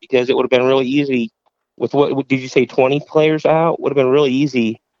props because it would have been really easy with what did you say, 20 players out? Would have been really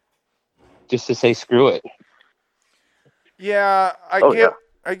easy just to say screw it. Yeah, I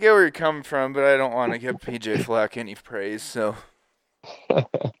get where you're coming from, but I don't want to give PJ Fleck any praise. So,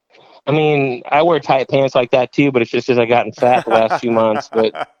 I mean, I wear tight pants like that too, but it's just as I gotten fat the last few months.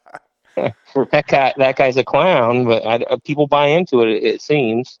 But that guy's a clown. But people buy into it. It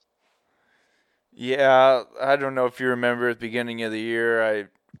seems. Yeah, I don't know if you remember at the beginning of the year, I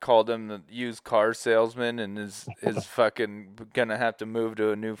called him the used car salesman, and is fucking gonna have to move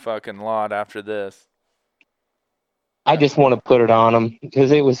to a new fucking lot after this. I just want to put it on him because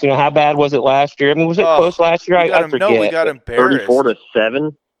it was, how bad was it last year? I mean, was it close last year? I forget. No, we got embarrassed.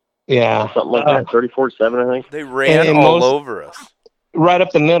 34-7. Yeah, something like that. 34-7, I think. They ran all over us. Right up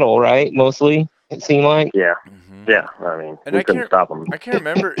the middle, right? Mostly, it seemed like. Yeah, yeah. I mean, we couldn't stop them. I can't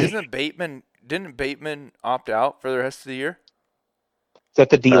remember. Didn't Bateman opt out for the rest of the year? Is that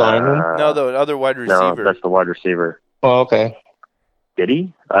the D lineman? No, the other wide receiver. No, that's the wide receiver. Oh, okay. Did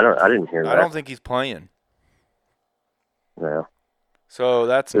he? I didn't hear that. I don't think he's playing. Yeah. So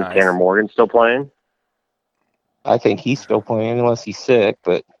that's nice. Is Tanner Morgan still playing? I think he's still playing unless he's sick,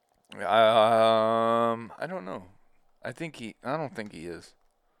 but I don't know. I don't think he is.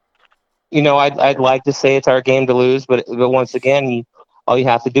 I'd like to say it's our game to lose, but once again, all you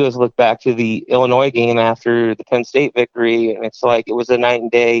have to do is look back to the Illinois game after the Penn State victory, and it's like it was a night and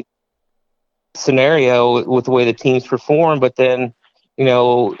day scenario with the way the teams performed. But then,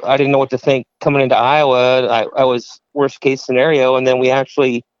 I didn't know what to think coming into Iowa. I was worst case scenario, and then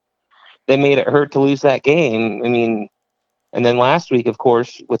they made it hurt to lose that game. I mean, and then last week, of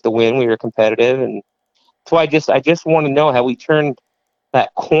course, with the win, we were competitive, and so I just want to know how we turned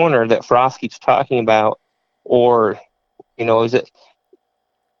that corner that Frost keeps talking about, or is it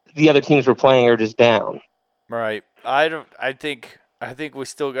the other teams we're playing are just down? Right. I think we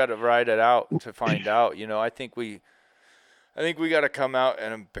still got to ride it out to find out. I think we got to come out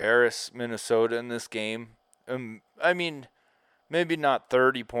and embarrass Minnesota in this game. I mean, maybe not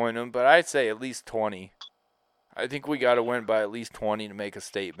 30-point them, but I'd say at least 20. I think we got to win by at least 20 to make a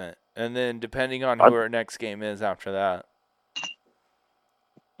statement. And then depending on who our next game is after that.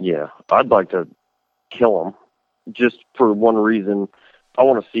 Yeah, I'd like to kill them just for one reason. I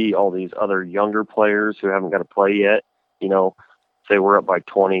want to see all these other younger players who haven't got to play yet. Say we're up by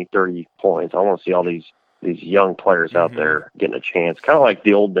 20, 30 points. I want to see all these these young players out Mhm. there getting a chance, kind of like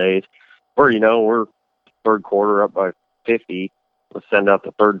the old days where, we're third quarter up by 50. Let's send out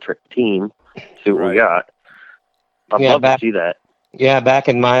the third team, see what we Right. got. I'd Yeah, love to see that. Yeah, back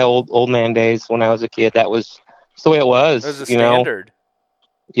in my old man days when I was a kid, that's the way it was. It was a you know. standard.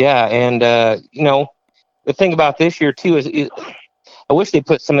 Yeah, and the thing about this year too is I wish they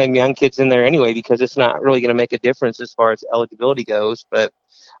put some of them young kids in there anyway, because it's not really going to make a difference as far as eligibility goes. But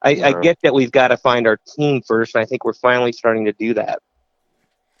I No. get that we've got to find our team first, and I think we're finally starting to do that.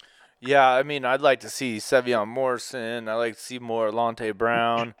 Yeah, I mean, I'd like to see Sevion Morrison. I'd like to see more Alante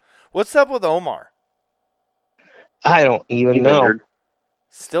Brown. What's up with Omar? I don't even He's know. injured.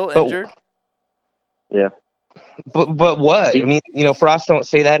 Still But- injured? Yeah. But what? I mean, Frost don't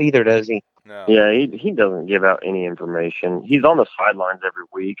say that either, does he? No. Yeah, he doesn't give out any information. He's on the sidelines every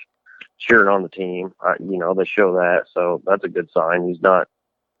week, cheering on the team. They show that, so that's a good sign. He's not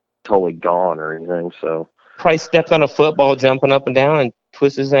totally gone or anything. So Probably stepped on a football jumping up and down and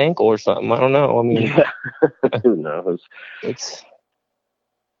twist his ankle or something. I don't know. I mean, yeah, who knows? it's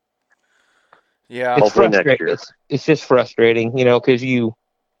Yeah. Hopefully next frustrating. year. It's just frustrating, because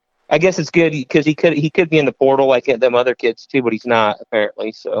I guess it's good because he could be in the portal like them other kids too, but he's not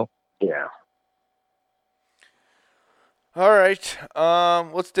apparently. So Yeah. All right.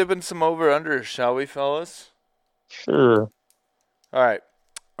 Let's dip in some over-unders, shall we, fellas? sure. All right.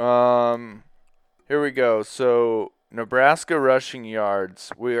 Here we go. So, Nebraska rushing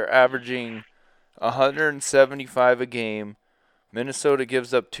yards. We are averaging 175 a game. Minnesota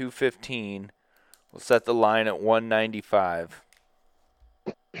gives up 215. We'll set the line at 195.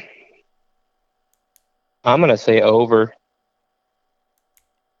 I'm gonna say over.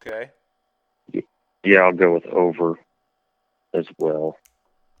 Okay. Yeah, I'll go with over as well.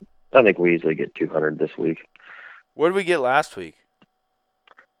 I think we easily get 200 this week. What did we get last week?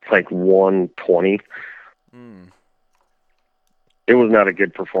 Like 120. It was not a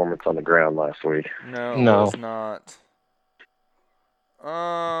good performance on the ground last week. No, No. it was not.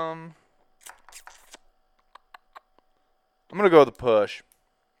 I'm going to go with the push.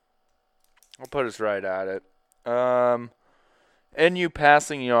 I'll put us right at it. NU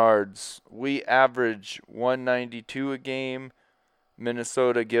passing yards. We average 192 a game.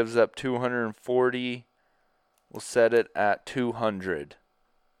 Minnesota gives up 240. We'll set it at 200.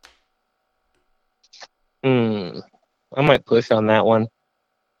 I might push on that one.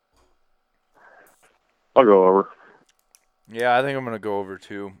 I'll go over. Yeah, I think I'm going to go over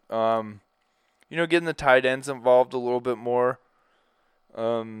too. Getting the tight ends involved a little bit more.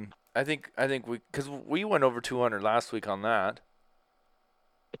 I think because we went over 200 last week on that.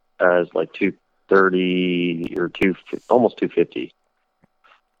 As like 230 or almost 250.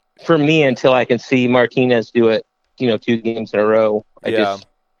 For me, until I can see Martinez do it, 2 games in a row.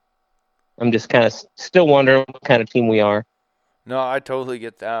 I'm just kind of still wondering what kind of team we are. No, I totally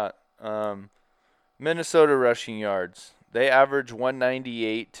get that. Minnesota rushing yards. They average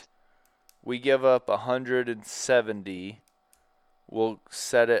 198. We give up 170. We'll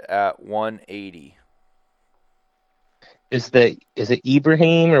set it at 180. Is it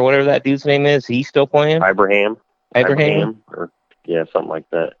Ibrahim or whatever that dude's name is? He still playing? Ibrahim, or something like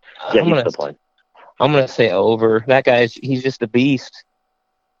that. Yeah, he's still playing. I'm gonna say over. That he's just a beast.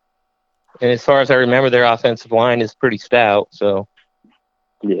 And as far as I remember, their offensive line is pretty stout. So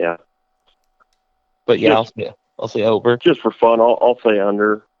yeah. But yeah, I'll say over. Just for fun, I'll say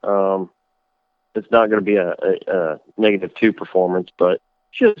under. It's not going to be a -2 performance, but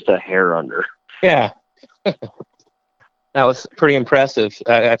just a hair under. Yeah. That was pretty impressive.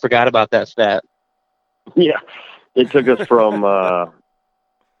 I forgot about that stat. Yeah. It took us from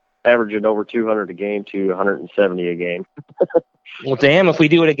averaging over 200 a game to 170 a game. Well, damn, if we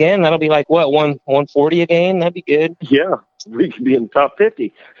do it again, that'll be like, what, 140 a game? That'd be good. Yeah. We could be in the top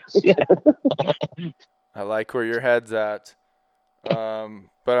 50. Yeah. I like where your head's at. But I'm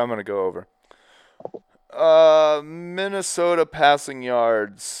going to go over. Minnesota passing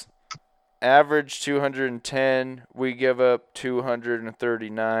yards. Average 210. We give up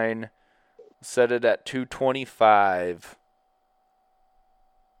 239. Set it at 225.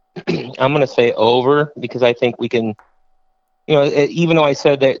 I'm going to say over because I think we can, even though I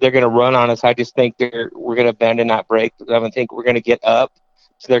said that they're going to run on us, I just think we're going to bend and not break. I don't think we're going to get up,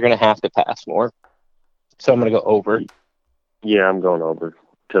 so they're going to have to pass more. So I'm going to go over. Yeah, I'm going over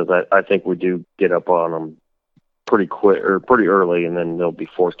because I think we do get up on them pretty quick or pretty early, and then they'll be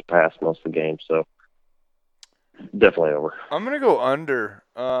forced to pass most of the game. So definitely over. I'm going to go under.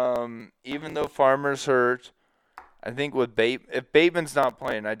 Even though Farmer's hurt, I think if Bateman's not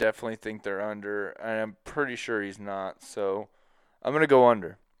playing, I definitely think they're under. And I'm pretty sure he's not. So I'm going to go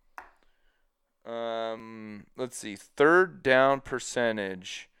under. Let's see. Third down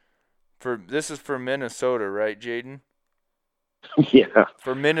percentage. This is for Minnesota, right, Jaden? Yeah.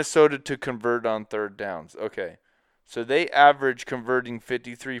 For Minnesota to convert on third downs. Okay. So they average converting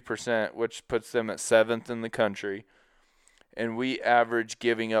 53%, which puts them at 7th in the country. And we average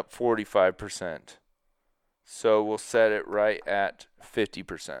giving up 45%. So we'll set it right at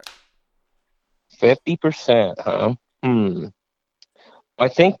 50%. 50%, huh? I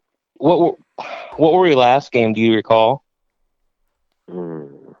think what were your last game? Do you recall?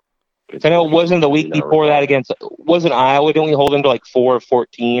 I know it wasn't the week before that wasn't Iowa. Didn't we hold them to like 4 of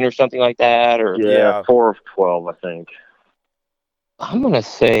 14 or something like that? Or yeah, 4 of 12, I think. I'm gonna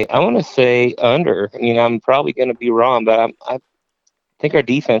say under. I mean, I'm probably gonna be wrong, but I think our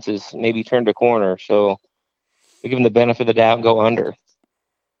defense has maybe turned a corner. So we give them the benefit of the doubt and go under.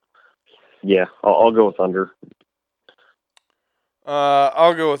 Yeah, I'll go with under.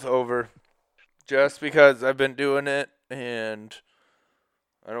 I'll go with over, just because I've been doing it and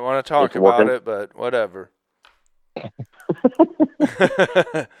I don't want to talk about it, but whatever.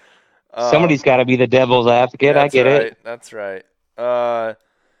 Somebody's got to be the devil's advocate. I get it. That's right. NU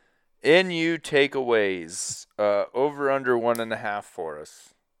takeaways. Over under 1.5 for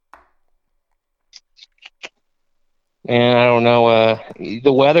us. And I don't know.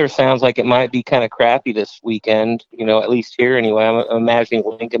 The weather sounds like it might be kind of crappy this weekend. You know, at least here anyway. I'm imagining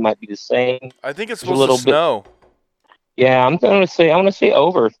Lincoln might be the same. I think it's supposed to snow. Yeah, I'm gonna say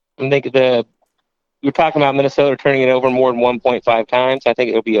over. I think you're talking about Minnesota turning it over more than 1.5 times. I think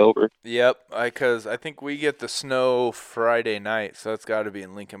it'll be over. Yep, because I think we get the snow Friday night, so it's got to be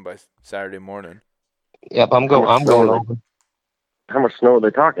in Lincoln by Saturday morning. Yep, I'm going over. How much snow are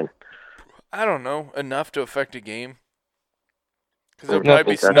they talking? I don't know, enough to affect a game. Because it'll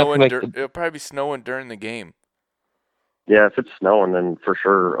probably be snowing during the game. Yeah, if it's snowing, then for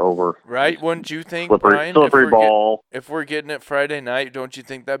sure over. Right? Wouldn't you think, Brian? Slippery ball. If we're getting it Friday night, don't you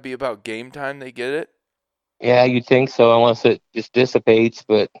think that'd be about game time they get it? Yeah, you'd think so, unless it just dissipates.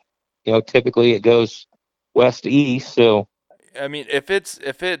 But you know, typically it goes west to east. So I mean, if it's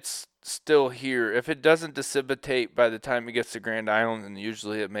still here, if it doesn't dissipate by the time it gets to Grand Island, then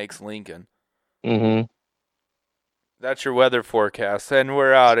usually it makes Lincoln. Mm-hmm. That's your weather forecast, and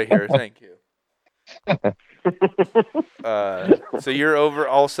we're out of here. Thank you. So you're over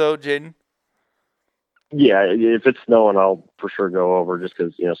also, Jaden? Yeah, if it's snowing, I'll for sure go over just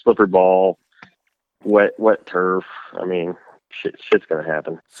because, slippery ball, wet turf. I mean, shit's going to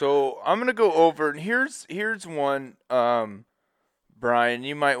happen. So I'm going to go over, and here's one, Brian,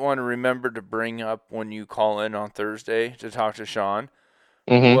 you might want to remember to bring up when you call in on Thursday to talk to Sean.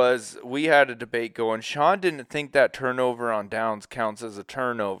 Mm-hmm. We had a debate going. Sean didn't think that turnover on downs counts as a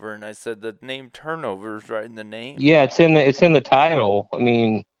turnover, and I said the name turnover is right in the name. Yeah, it's in the title. I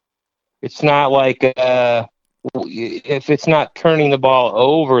mean, it's not like if it's not turning the ball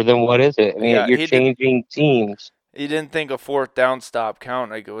over, then what is it? I mean, you're changing teams. He didn't think a fourth down stop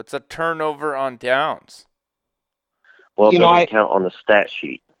count. I go, it's a turnover on downs. Well, it doesn't count on the stat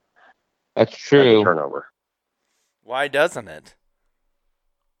sheet. That's true. That's a turnover. Why doesn't it?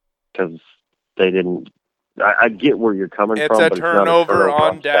 Because they didn't. I get where you're coming from. It's a turnover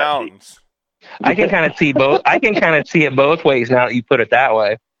on downs. I can kind of see both. I can kind of see it both ways now that you put it that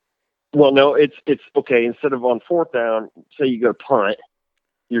way. Well, no, it's okay. Instead of on fourth down, say you go punt,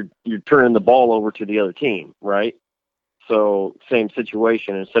 you're turning the ball over to the other team, right? So same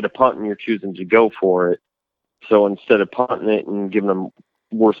situation. Instead of punting, you're choosing to go for it. So instead of punting it and giving them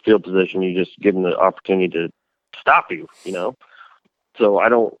worse field position, you just give them the opportunity to stop you. So I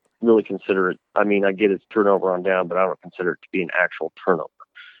don't really consider it. I mean, I get it's turnover on down, but I don't consider it to be an actual turnover.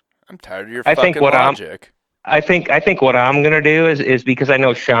 I'm tired of your fucking logic. I think what I'm going to do is because I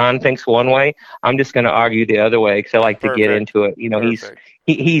know Sean thinks one way, I'm just going to argue the other way because I like to get into it.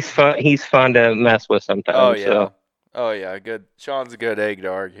 He's fun. He's fun to mess with sometimes. Oh yeah. So. Oh yeah, good. Sean's a good egg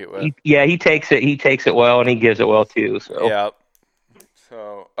to argue with. He takes it well and he gives it well too. So. Yeah.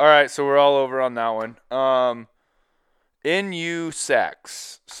 So all right, so we're all over on that one. NU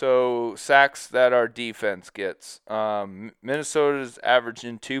sacks. So sacks that our defense gets. Minnesota's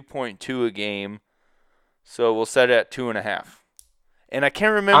averaging 2.2 a game. So we'll set it at 2.5. And I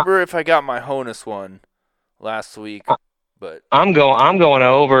can't remember if I got my Honus one last week, but I'm going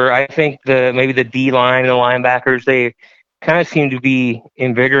over. I think maybe the D line and the linebackers, they kind of seem to be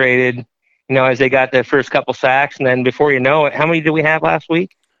invigorated, as they got the first couple sacks, and then before you know it, how many did we have last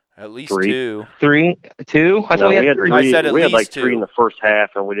week? At least 3. 2. 3? 2? I thought we had 3. I said at we least had like 2. 3 in the first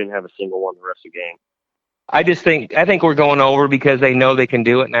half, and we didn't have a single one the rest of the game. I think we're going over because they know they can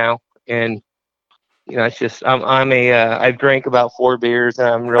do it now, and it's just I've drank about 4 beers, and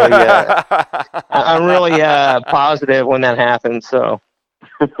I'm really positive when that happens. So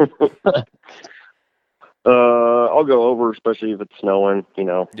I'll go over, especially if it's snowing.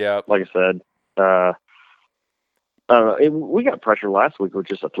 Yeah. Like I said, I don't know. We got pressure last week with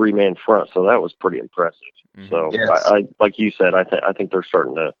just a 3-man front, so that was pretty impressive. Mhm. So Yes. I like you said, I think they're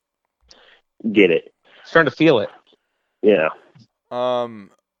starting to get it. starting to feel it. Yeah. I'm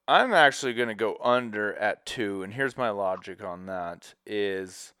actually going to go under at 2, and here's my logic on that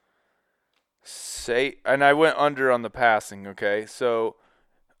is and I went under on the passing, okay? So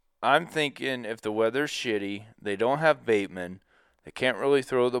I'm thinking if the weather's shitty, they don't have Bateman, they can't really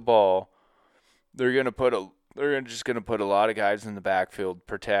throw the ball, they're just going to put a lot of guys in the backfield,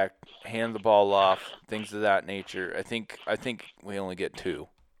 protect, hand the ball off, things of that nature. I think we only get 2.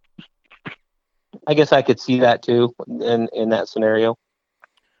 I guess I could see that too in that scenario.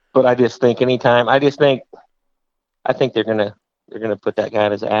 But I just think I think they're gonna put that guy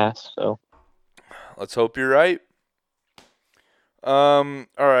in his ass. So Let's hope you're right. All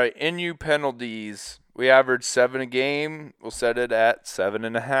right, NU penalties. We average 7 a game. We'll set it at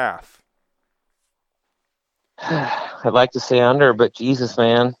 7.5. I'd like to say under, but Jesus,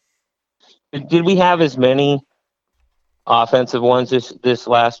 man, did we have as many offensive ones this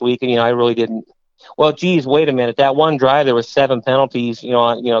last week? And I really didn't. Well, geez, wait a minute. That one drive, there was 7 penalties.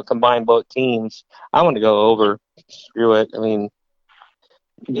 Combined both teams. I want to go over. Screw it. I mean,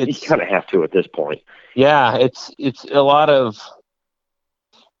 You kind of have to at this point. yeah, it's a lot of.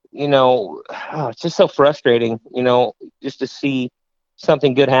 It's just so frustrating. Just to see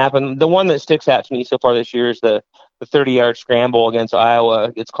something good happen. The one that sticks out to me so far this year is the 30-yard scramble against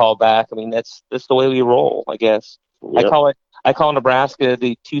Iowa gets called back. I mean, that's the way we roll, I guess. Yep. I call Nebraska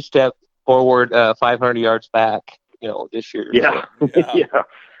the 2-step forward, 500 yards back. This year. Yeah. Yeah.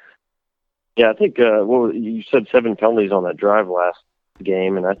 Yeah. I think you said 7 penalties on that drive last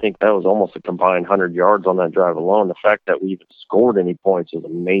game, and I think that was almost a combined 100 yards on that drive alone. The fact that we even scored any points is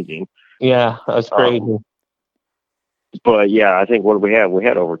amazing. Yeah, that was crazy. But yeah, I think what did we have? We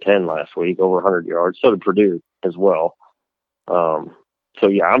had over 10 last week, over 100 yards. So did Purdue as well. So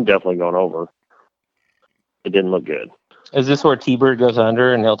yeah, I'm definitely going over. It didn't look good. Is this where T-Bird goes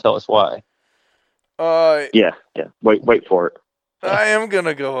under, and he'll tell us why? Yeah. Wait for it. I am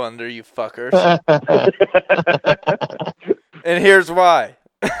gonna go under, you fuckers. And here's why.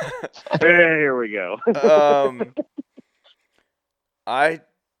 Here we go. I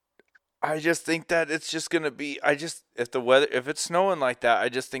just think that it's just gonna be. If it's snowing like that, I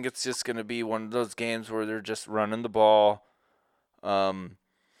just think it's just gonna be one of those games where they're just running the ball.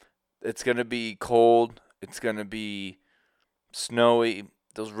 It's gonna be cold. It's gonna be snowy.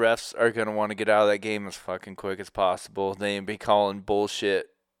 Those refs are gonna want to get out of that game as fucking quick as possible. They ain't be calling bullshit,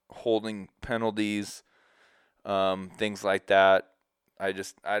 holding penalties, things like that. I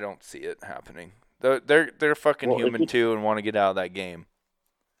don't see it happening. They're fucking human too and want to get out of that game.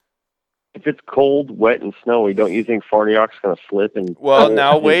 If it's cold, wet, and snowy, don't you think Farniok's going to slip?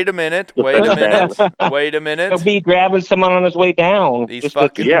 Now wait a minute. He'll be grabbing someone on his way down.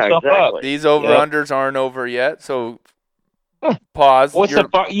 Exactly. These over-unders aren't over yet, so pause.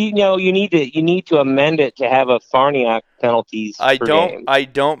 You need to amend it to have a Farniok penalties. I don't. I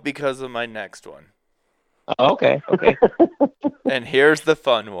don't because of my next one. Okay. And here's the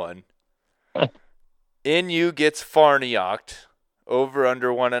fun one. NU gets Farnioked. Over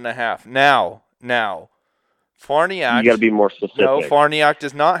under 1.5. Now, Farniok. You got to be more specific. No, Farniok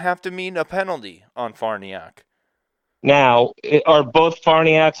does not have to mean a penalty on Farniok. Now, are both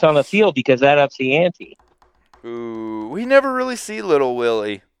Farnioks on the field because that ups the ante? Ooh, we never really see little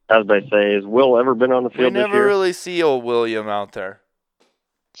Willie. As they say, has Will ever been on the field this year? We never really see old William out there.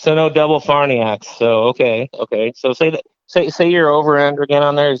 So no double Farnioks. So okay. So say you're over and under again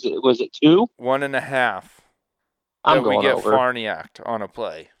on there. Was it 2? 1.5. I'm going over. We get Farnioked on a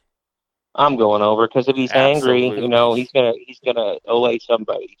play. I'm going over because if he's angry, he's gonna olay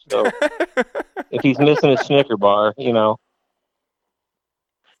somebody. So if he's missing a Snicker bar,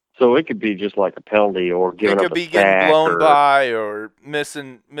 So it could be just like a penalty or giving up a sack. It could be getting blown by or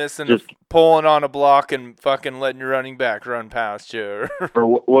missing, pulling on a block and fucking letting your running back run past you. Or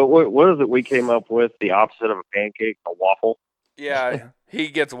what is it we came up with? The opposite of a pancake, a waffle. Yeah, he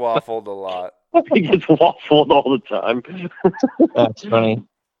gets waffled a lot. He gets waffled all the time. That's funny.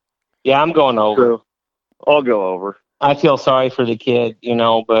 Yeah, I'm going over. So, I'll go over. I feel sorry for the kid,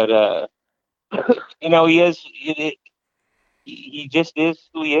 but he just is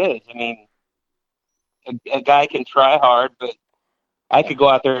who he is. I mean, a guy can try hard, but I could go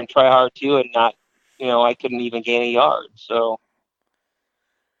out there and try hard too, and not, I couldn't even gain a yard. So,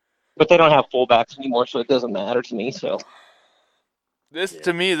 but they don't have fullbacks anymore, so it doesn't matter to me. So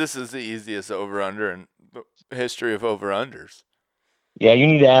To me, this is the easiest over-under in the history of over-unders. yeah, you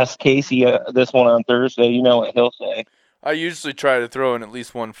need to ask Casey this one on Thursday. You know what he'll say. I usually try to throw in at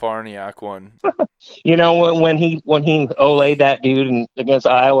least one Farniak one. You know when he olayed that dude against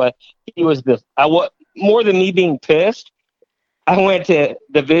Iowa, he was more than me being pissed. I went to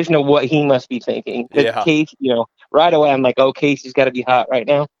the vision of what he must be thinking. Yeah. Casey, right away I'm like, oh, Casey's got to be hot right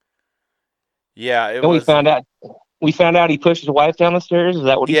now. Yeah, and we found out he pushed his wife down the stairs. Is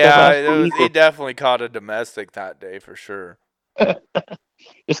that what he said last week? He definitely caught a domestic that day for sure.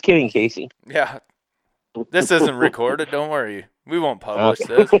 Just kidding, Casey. Yeah. This isn't recorded. Don't worry. We won't publish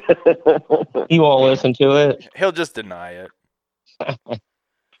this. He won't listen to it. He'll just deny it.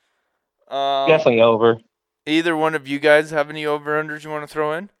 Definitely over. Either one of you guys have any over-unders you want to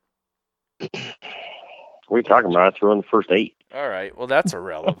throw in? What are you talking about? I threw in the first 8. All right. Well, that's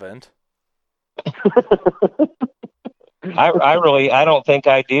irrelevant. I don't think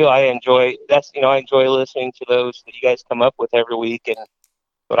I do. I enjoy listening to those that you guys come up with every week,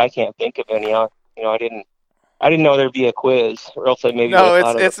 but I can't think of any. I didn't know there'd be a quiz, or else I maybe.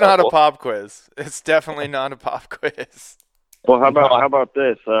 No, it's not a pop quiz. It's definitely not a pop quiz. Well, how about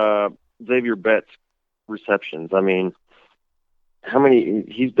this? Xavier Betts receptions. I mean, how many?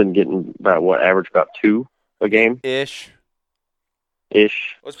 He's been getting average about 2 a game ish.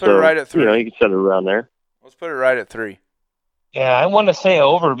 Let's put it right at 3. You can set it around there. Let's put it right at 3. Yeah, I want to say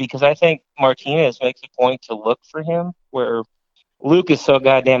over because I think Martinez makes a point to look for him, where Luke is so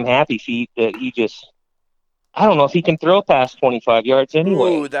goddamn happy feet that I don't know if he can throw past 25 yards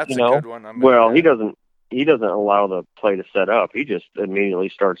anyway. Ooh, that's a good one. He doesn't allow the play to set up. He just immediately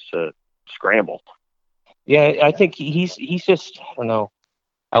starts to scramble. Yeah, I think he's just, I don't know.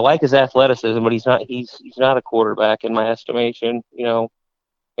 I like his athleticism, but he's not a quarterback in my estimation,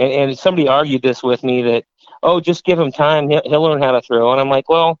 And somebody argued this with me that, just give him time, he'll learn how to throw. And I'm like,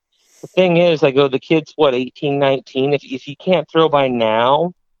 well, the thing is, I go, the kid's 18, 19. If you can't throw by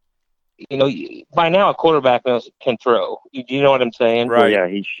now, by now a quarterback can throw. You know what I'm saying? Right. Well,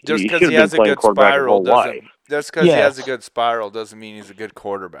 yeah, just because he has a good spiral doesn't mean he's a good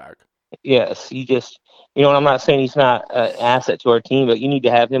quarterback. Yes, I'm not saying he's not an asset to our team, but you need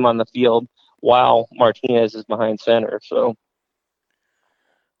to have him on the field while Martinez is behind center. So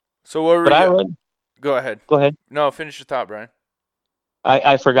what were you? Go ahead. Go ahead. No, finish your thought, Brian.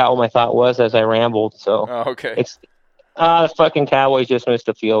 I forgot what my thought was as I rambled. So okay. The fucking Cowboys just missed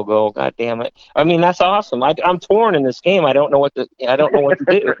a field goal. God damn it! I mean, that's awesome. I'm torn in this game. I don't know what to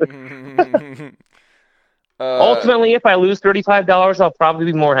do. Ultimately, if I lose $35, I'll probably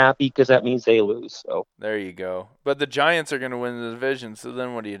be more happy because that means they lose. So there you go. But the Giants are going to win the division. So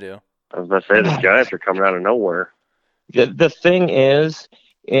then, what do you do? I was about to say the Giants are coming out of nowhere. The thing is,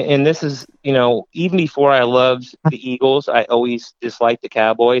 and this is even before I loved the Eagles, I always disliked the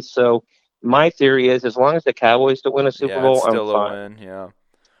Cowboys. So my theory is, as long as the Cowboys don't win a Super Bowl, I'm still fine. A win. Yeah.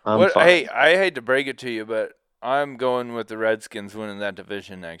 I'm fine. Hey, I hate to break it to you, but I'm going with the Redskins winning that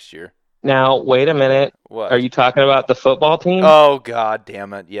division next year. Now, wait a minute. What? Are you talking about the football team? Oh, God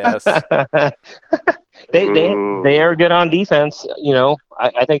damn it, yes. They are good on defense.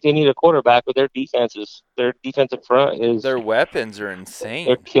 I think they need a quarterback, but their defensive front is... Their weapons are insane.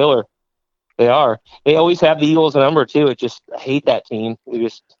 They're killer. They are. They always have the Eagles number, too. I hate that team.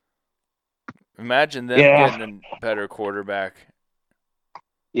 Imagine them getting a better quarterback.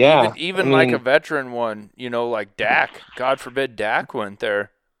 Yeah. Even like a veteran one, like Dak. God forbid Dak went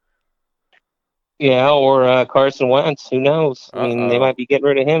there. Yeah, or Carson Wentz. Who knows? I mean, they might be getting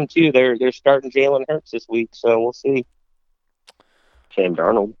rid of him too. They're starting Jalen Hurts this week, so we'll see. Sam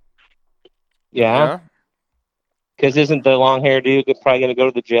Darnold. Yeah. Because isn't the long hair dude probably going to go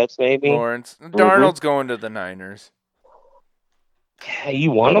to the Jets? Maybe. Lawrence Darnold's going to the Niners.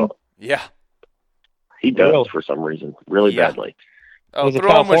 You want him? Yeah. He does for some reason, really badly. Oh,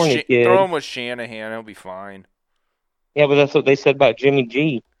 throw him with Shanahan. He'll be fine. Yeah, but that's what they said about Jimmy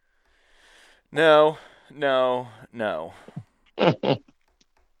G. No.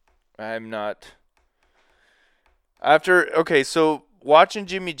 I'm not. So watching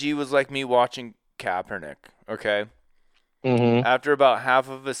Jimmy G was like me watching Kaepernick, okay? Mm-hmm. After about half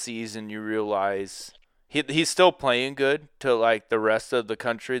of a season, you realize he's still playing good to like the rest of the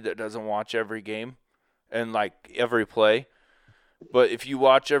country that doesn't watch every game and like every play. But if you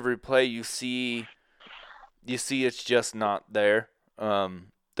watch every play, you see it's just not there.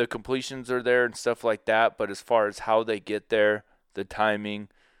 The completions are there and stuff like that, but as far as how they get there, the timing,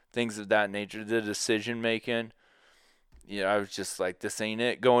 things of that nature, the decision making, I was just like, this ain't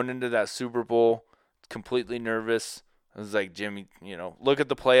it. Going into that Super Bowl, completely nervous. It was like, Jimmy, look at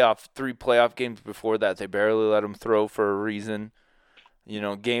the 3 playoff games before that. They barely let him throw for a reason.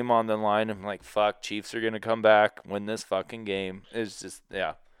 Game on the line. I'm like, fuck, Chiefs are going to come back, win this fucking game. It's just,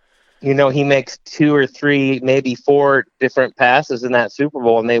 yeah. He makes 2 or 3, maybe 4 different passes in that Super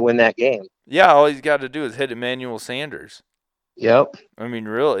Bowl, and they win that game. Yeah, all he's got to do is hit Emmanuel Sanders. Yep. I mean,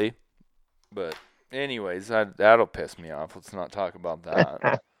 really. But anyways, that'll piss me off. Let's not talk about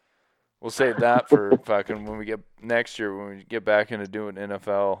that. We'll save that for fucking when we get back into doing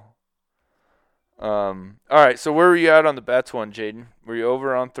NFL. All right, so where were you at on the bets one, Jaden? Were you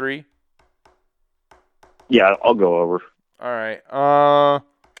over on 3? Yeah, I'll go over. All right.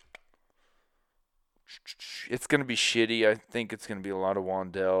 It's going to be shitty. I think it's going to be a lot of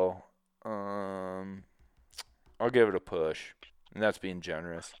Wan'Dale. I'll give it a push, and that's being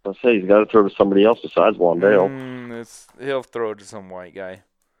generous. I'll say he's got to throw to somebody else besides Wan'Dale. He'll throw it to some white guy.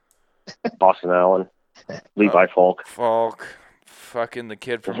 Boston Allen, Levi Falk, fucking the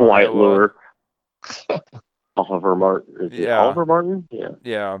kid from Wyatt Iowa. Lure, Oliver Martin. Oliver Martin? Yeah.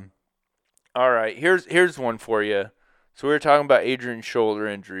 Yeah. All right. Here's one for you. So we were talking about Adrian's shoulder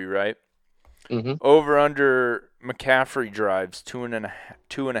injury, right? Mm-hmm. Over under McCaffrey drives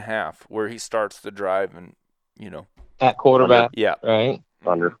 2.5, where he starts the drive and at quarterback. Under. Yeah. Right.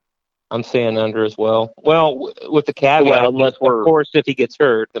 Under. I'm saying under as well. Well, with the caveat, of course, if he gets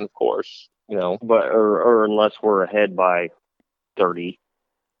hurt, then of course, But or unless we're ahead by 30.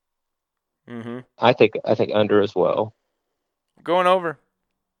 Mm-hmm. I think under as well. Going over.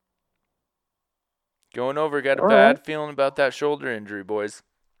 Got a bad feeling about that shoulder injury, boys.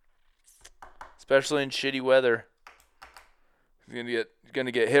 Especially in shitty weather. He's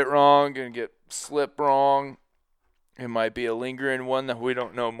gonna get hit wrong, gonna get slip wrong. It might be a lingering one that we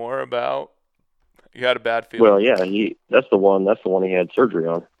don't know more about. You got a bad feeling. Well, yeah, that's the one he had surgery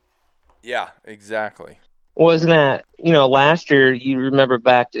on. Yeah, exactly. Wasn't that, last year, you remember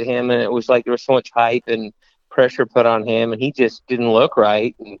back to him, and it was like there was so much hype and pressure put on him, and he just didn't look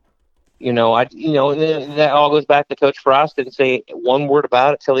right. And, that all goes back to Coach Frost didn't say one word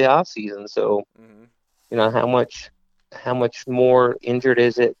about it till the offseason. So, how much more injured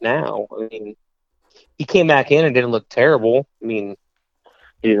is it now? I mean, he came back in and didn't look terrible. I mean,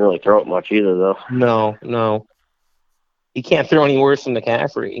 he didn't really throw it much either, though. No. He can't throw any worse than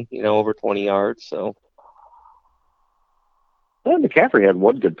McCaffrey, over 20 yards. So. Well, McCaffrey had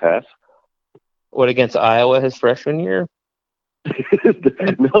one good pass. What, against Iowa his freshman year?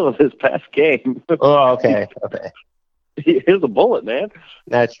 No, his past game. Oh, okay. He was a bullet, man.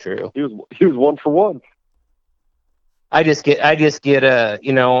 That's true. He was 1 for 1. I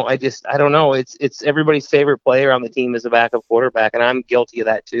don't know. It's everybody's favorite player on the team is a backup quarterback, and I'm guilty of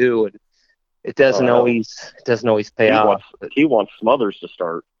that too. And it doesn't always pay off. He wants Smothers to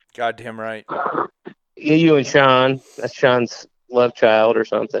start. Goddamn right. You and Sean, that's Sean's love child or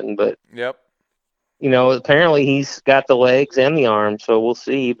something, but yep. Apparently he's got the legs and the arms, so we'll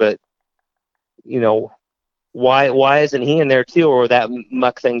see. But why isn't he in there too, or that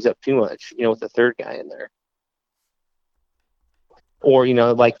muck things up too much? With the third guy in there, or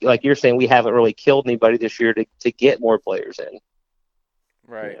like you're saying, we haven't really killed anybody this year to get more players in.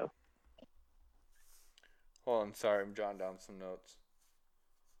 Right. Yeah. Hold on, sorry, I'm jotting down some notes.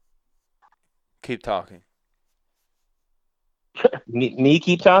 Keep talking. Me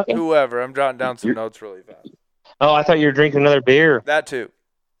keep talking? Whoever. I'm jotting down some notes really fast. Oh, I thought you were drinking another beer. That too.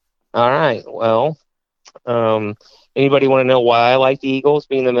 All right. Well, anybody want to know why I like the Eagles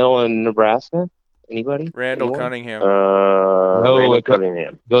being in the middle of Nebraska? Anybody? Randall Cunningham. No, Randall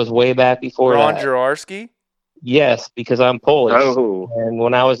Cunningham. Goes way back before Ron that. Jaworski? Yes, because I'm Polish. Oh. And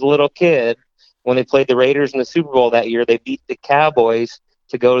when I was a little kid, when they played the Raiders in the Super Bowl that year, they beat the Cowboys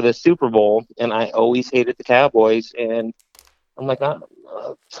to go to the Super Bowl, and I always hated the Cowboys. And I'm like, I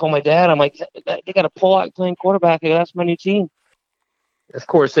told my dad, I'm like, they got to pull out playing quarterback. That's my new team. Of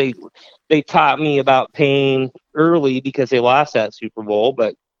course, they taught me about pain early because they lost that Super Bowl,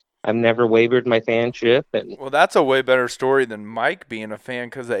 but I've never wavered my fanship. And well, that's a way better story than Mike being a fan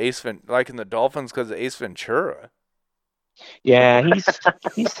because of liking the Dolphins because of Ace Ventura. Yeah,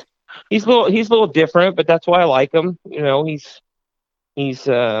 he's a little different, but that's why I like him. He's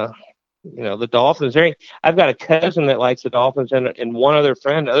the Dolphins. I've got a cousin that likes the Dolphins and one other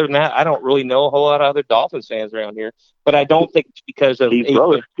friend. Other than that, I don't really know a whole lot of other Dolphins fans around here. But I don't think it's because of Ace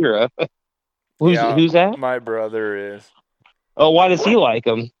Ventura. Who's that? My brother is. Oh, why does he like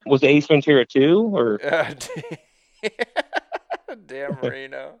him? Was Ace Ventura too, or? Damn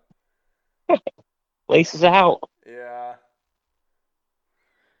Marino. Laces out. Yeah.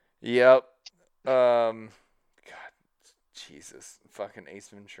 Yep. God, Jesus, fucking Ace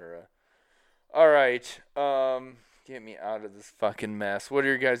Ventura. All right. Get me out of this fucking mess. What are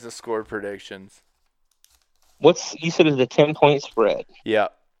your guys' score predictions? You said it's a 10-point spread. Yeah.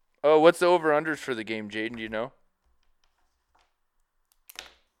 Oh, what's the over-unders for the game, Jaden? Do you know?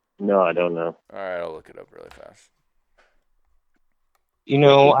 No, I don't know. All right, I'll look it up really fast. You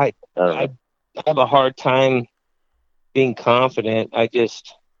know, I don't know. I have a hard time being confident. This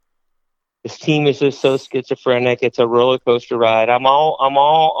team is just so schizophrenic. It's a roller coaster ride. I'm all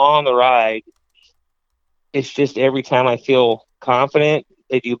on the ride. It's just every time I feel confident,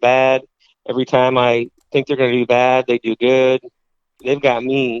 they do bad. Every time I think they're going to do bad, they do good. They've got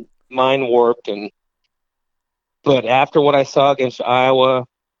me mind warped. But after what I saw against Iowa,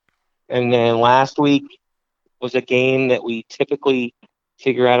 and then last week was a game that we typically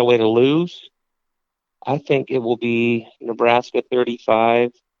figure out a way to lose, I think it will be Nebraska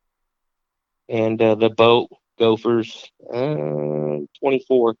 35 and the Boat Gophers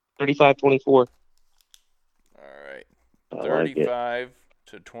 24, 35-24. All right. I like it.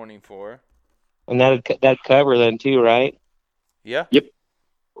 35-24. And that'd cover then too, right? Yeah. Yep.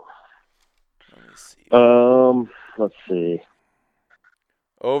 Let me see. Let's see.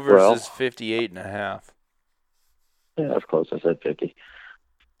 Overs Well- is 58.5. Yeah, that's close. I said 50.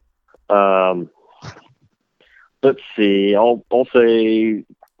 Let's see. I'll say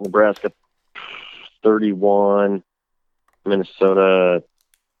Nebraska 31, Minnesota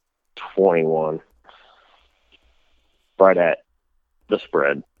 21. Right at the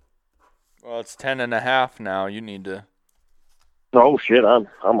spread. Well, it's 10.5 now. You need to. Oh shit, I'm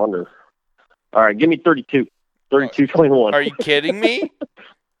under. All right, give me 32. 32-21. Are you kidding me?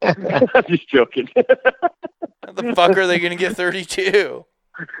 I'm just joking. How the fuck are they going to get 32?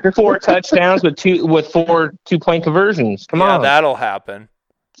 4 touchdowns with 4 2-point conversions. Come Yeah, on. that'll happen.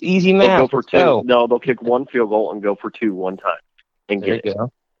 It's easy They'll math. go for Let's 2. go. No, they'll kick 1 field goal and go for 2 one time and There get you it.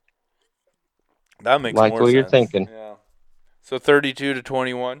 go. That makes Like more what sense. you're thinking. Yeah. So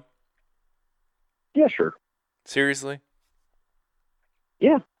 32-21? Yeah, sure. Seriously?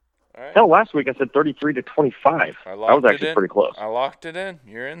 Yeah. All right. Hell, last week I said 33-25. I That was locked it actually in. pretty close. I locked it in.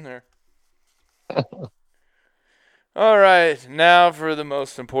 You're in there. All right. Now for the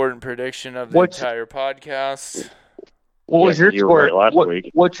most important prediction of the entire podcast. What was Yeah, your 'cause you were score? right last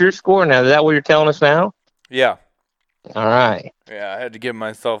week. What's your score now? Is that what you're telling us now? Yeah. All right. Yeah, I had to give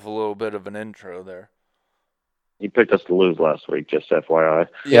myself a little bit of an intro there. You picked us to lose last week, just FYI.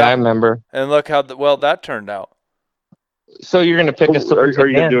 Yeah, I remember. And look how well that turned out. So you're going to pick us to Are lose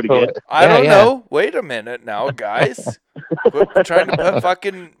you going to again? do it again? I Yeah, don't yeah. know. Wait a minute now, guys. Quit trying to put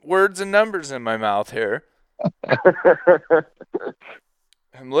fucking words and numbers in my mouth here.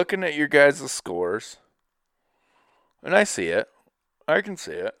 I'm looking at your guys' scores, and I see it. I can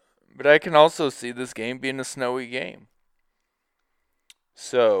see it. But I can also see this game being a snowy game.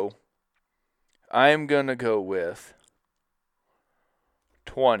 So, I'm going to go with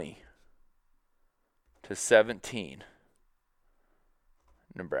 20-17.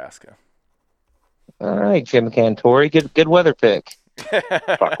 Nebraska. All right, Jim Cantori. Good weather pick.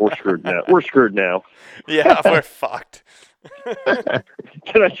 Fuck, we're screwed now. We're screwed now. Yeah, we're fucked.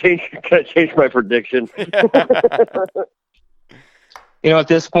 Can I change my prediction? You know, at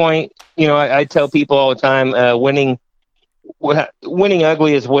this point, you know, I tell people all the time, winning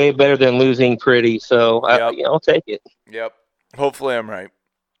ugly is way better than losing pretty. So, Yep. I'll take it. Yep. Hopefully I'm right.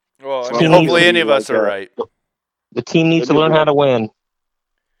 Well, I Well, mean, hopefully any of us are right. The team needs to learn how to win.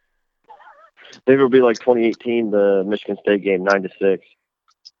 Maybe it'll be like 2018, the Michigan State game, 9-6.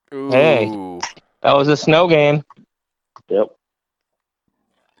 Ooh. Hey. That was a snow game. Yep.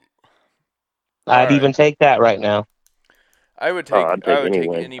 I'd right. even take that right now. I would take. I'd take I would any take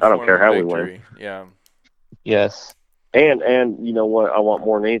win. any I don't form care of how we win. victory. Yeah. Yes. And you know what I want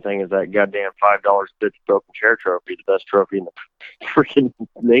more than anything is that goddamn $5 Stitch Broken Chair trophy, the best trophy in the freaking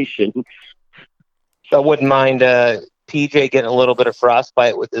nation. I wouldn't mind PJ getting a little bit of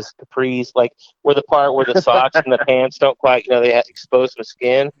frostbite with his capris, like where the part where the socks and the pants don't quite, they expose some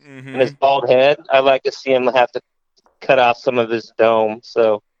skin, Mm-hmm. and his bald head. I'd like to see him have to cut off some of his dome.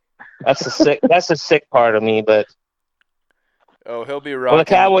 So that's a sick part of me. But Oh, he'll be rocking. the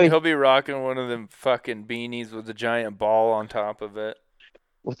Cowboys- He'll be rocking one of them fucking beanies with a giant ball on top of it.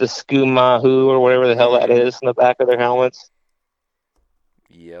 with the Skumahu or whatever the hell that is in the back of their helmets.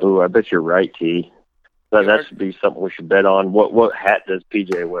 Yep. Ooh, I bet you're right, T. That Yeah. should be something we should bet on. What hat does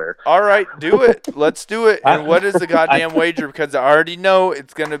PJ wear? All right, do it. Let's do it. And what is the goddamn wager? Because I already know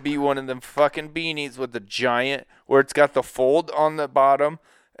it's gonna be one of them fucking beanies with the giant, where it's got the fold on the bottom,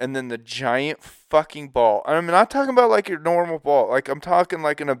 and then the giant fucking ball. I'm not talking about like your normal ball. Like I'm talking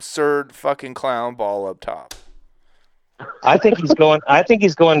like an absurd fucking clown ball up top. I think he's going. I think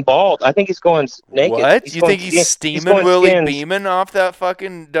he's going bald. I think he's going naked. What? You think he's steaming Willie Beeman off that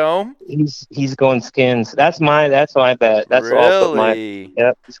fucking dome? He's going skins. That's my bet. That's really? all I'll put my.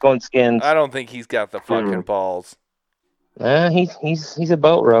 Yep, he's going skins. I don't think he's got the fucking balls. He's a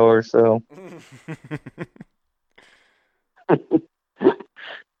boat rower, so.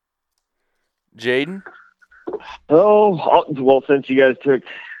 Jaden? Oh, well, since you guys took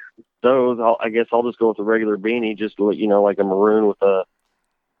those, I guess I'll just go with the regular beanie, just like a maroon with a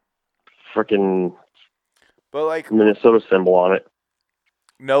freaking Minnesota symbol on it.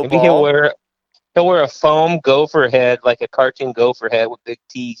 No Maybe ball? he'll wear a foam gopher head, like a cartoon gopher head with big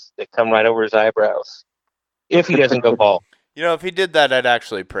teeth that come right over his eyebrows. If he doesn't go bald. If he did that, I'd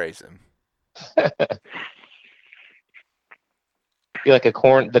actually praise him. Be like the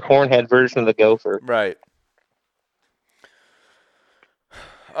cornhead version of the gopher. Right.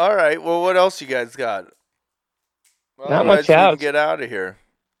 All right. Well, what else you guys got? Not much else. Get out of here.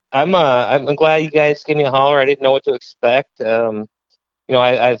 I'm glad you guys gave me a holler. I didn't know what to expect. I've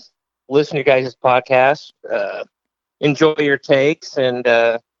listened to your guys' podcast. Enjoy your takes, and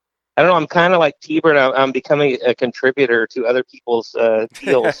I don't know. I'm kind of like T-Bird. I'm becoming a contributor to other people's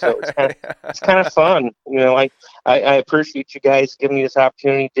deals, so it's kind of fun. I appreciate you guys giving me this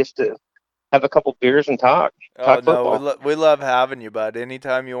opportunity just to have a couple beers and talk football. No, we love having you, bud.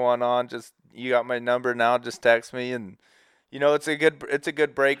 Anytime you want on, you got my number now. Just text me, and it's a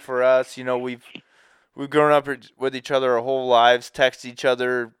good break for us. We've grown up with each other our whole lives, text each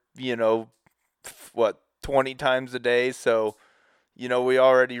other, 20 times a day, so. We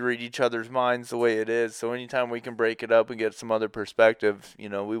already read each other's minds the way it is. So anytime we can break it up and get some other perspective,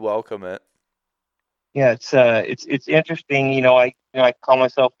 we welcome it. Yeah, it's interesting. I call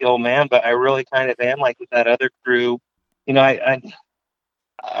myself the old man, but I really kind of am like with that other crew. I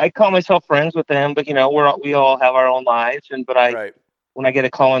call myself friends with them, but we all have our own lives. When I get a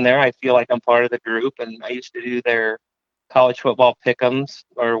call in there, I feel like I'm part of the group. And I used to do their college football pick'ems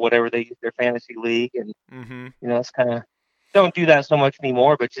or whatever they use, their fantasy league, and it's kind of. Don't do that so much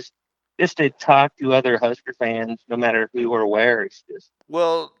anymore, but just to talk to other Husker fans, no matter who or where, it's just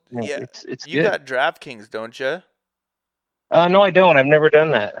it's you good. Got DraftKings, don't you? No, I don't. I've never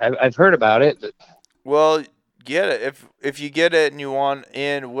done that. I've heard about it, but get it if you get it and you want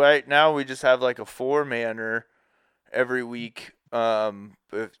in. Right now, we just have like a 4-manner every week,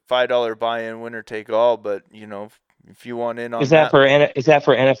 $5 buy-in, winner take all. But if you want in on is that for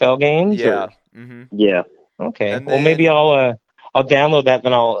NFL games? Yeah. Yeah. Okay. Well, maybe I'll download that,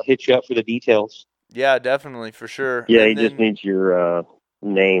 then I'll hit you up for the details. Yeah, definitely, for sure. Yeah, he just needs your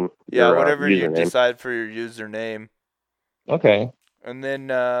name. Yeah, whatever you decide for your username. Okay. And then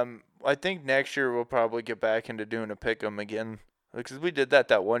I think next year we'll probably get back into doing a pick'em again, because we did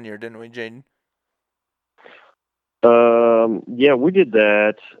that 1 year, didn't we, Jaden? Yeah, we did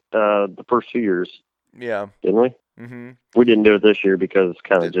that the first 2 years. Yeah. Didn't we? Mm-hmm. We didn't do it this year because it's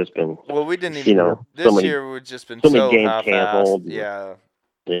kind of just been. Well, we didn't even. This year we've just been so many games half-assed. canceled. Yeah.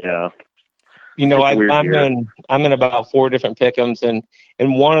 Yeah. I'm in about 4 different pick'ems, and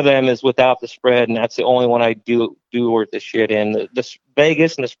one of them is without the spread, and that's the only one I do worth the shit in. The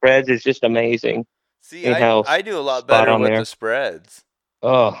Vegas and the spreads is just amazing. See, I do a lot better with the spreads.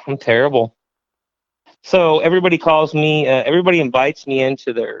 Oh, I'm terrible. So everybody invites me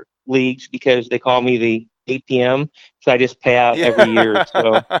into their leagues because they call me the 8 p.m. So I just pay out every year.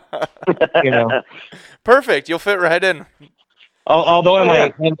 So, Perfect. You'll fit right in. Although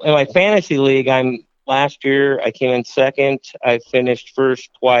in my fantasy league, last year I came in second. I finished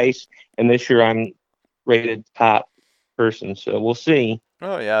first twice, and this year I'm rated top person. So we'll see.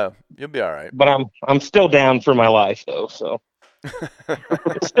 Oh yeah, you'll be all right. But I'm still down for my life though. So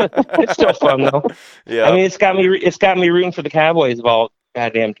it's still fun though. Yeah. I mean, it's got me rooting for the Cowboys of all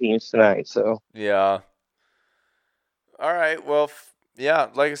goddamn teams tonight. So yeah. All right. Well, yeah.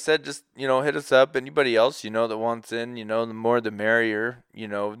 Like I said, just hit us up. Anybody else that wants in, the more the merrier.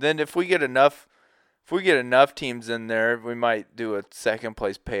 Then if we get enough teams in there, we might do a second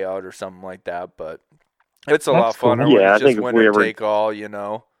place payout or something like that. But it's a lot funner when it's just winner take all. Yeah,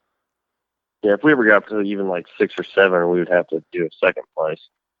 if we ever got to even like 6 or 7, we would have to do a second place.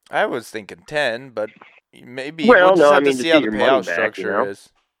 I was thinking 10, but maybe we'll just have to see how the payout structure is.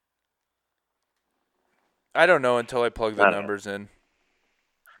 I don't know until I plug the numbers in.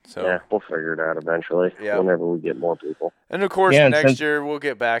 So yeah, we'll figure it out eventually. Yeah. Whenever we get more people. And of course, next year we'll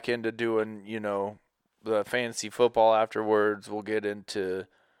get back into doing, the fantasy football afterwards. We'll get into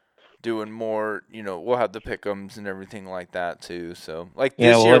doing more, we'll have the pick'ems and everything like that too. So like Yeah,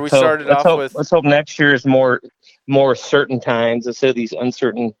 this well, year we started off with, let's hope next year is more certain times instead of these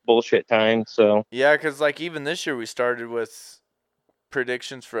uncertain bullshit times. So yeah, because like even this year we started with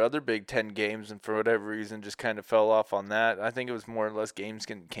predictions for other Big Ten games, and for whatever reason just kind of fell off on that. I think it was more or less games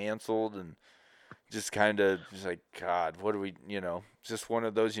getting canceled and just kind of just like, God, what do we, just one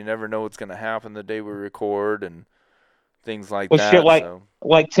of those, you never know what's going to happen the day we record and things like well, that. shit, So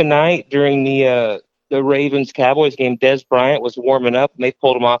like tonight during the Ravens Cowboys game, Des Bryant was warming up and they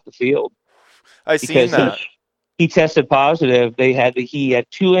pulled him off the field I seen because that. he tested positive. He had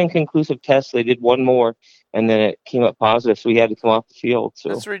 2 inconclusive tests. They did one more, and then it came up positive, so he had to come off the field. So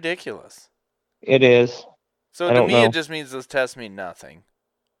That's ridiculous. it is. So I to don't me, know. it just means those tests mean nothing.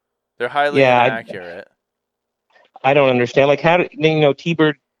 They're highly Yeah, inaccurate. I don't understand. Like, how did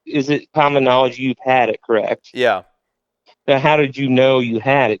T-Bird? Is it common knowledge you've had it, correct? Yeah. Now, how did you know you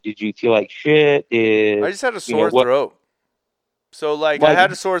had it? Did you feel like shit? I just had a sore throat. So like I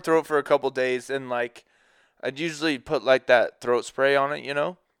had a sore throat for a couple days, and like I'd usually put like that throat spray on it,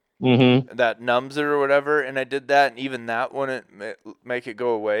 Mm-hmm. that numbs it or whatever, and I did that, and even that wouldn't make it go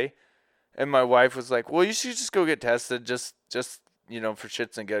away. And my wife was like, "Well, you should just go get tested, just for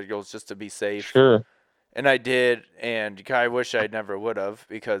shits and giggles, just to be safe." Sure. And I did, and I wish I never would have,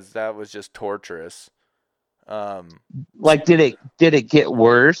 because that was just torturous. Like, did it get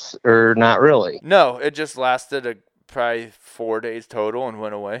worse or not really? No, it just lasted probably 4 days total and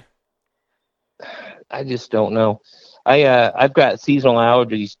went away. I just don't know. I've got seasonal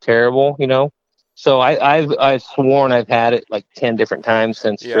allergies, terrible, So I've sworn I've had it like 10 different times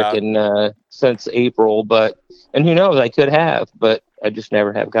since since April, and who knows, I could have, but I just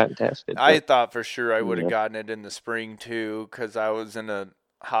never have gotten tested. I thought for sure I would have gotten it in the spring too, because I was in a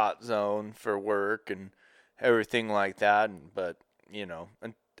hot zone for work and everything like that. But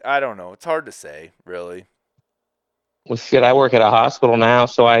and I don't know. It's hard to say, really. Well, shit, I work at a hospital now,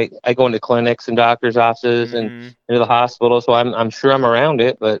 so I go into clinics and doctors' offices and into the hospital, so I'm sure I'm around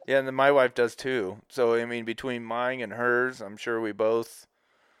it. But yeah, and then my wife does too. So I mean, between mine and hers, I'm sure we both,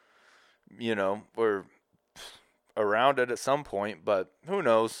 were around it at some point. But who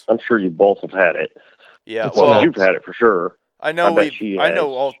knows? I'm sure you both have had it. Yeah, well, you've had it for sure. I know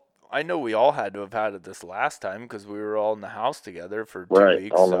I know we all had to have had it this last time because we were all in the house together for 2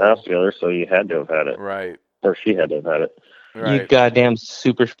 weeks. All in the house together, so you had to have had it. Right. Or she had to have had it. Right. You goddamn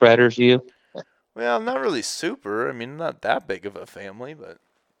super spreaders, you. Well, not really super. I mean, not that big of a family, but.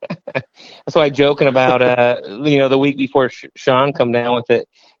 That's why joking about, the week before Sean come down with it,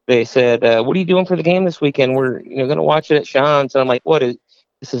 they said, what are you doing for the game this weekend? We're, going to watch it at Sean's. And I'm like,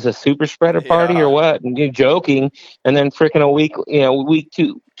 this is a super spreader party or what? And you're joking. And then freaking a week,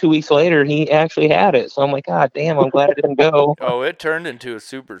 two weeks later, he actually had it. So I'm like, God damn, I'm glad I didn't go. Oh, it turned into a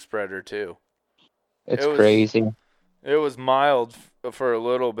super spreader too. It's crazy. It was mild for a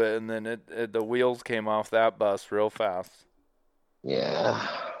little bit, and then the wheels came off that bus real fast. Yeah,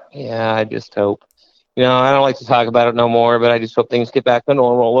 I just hope. I don't like to talk about it no more, but I just hope things get back to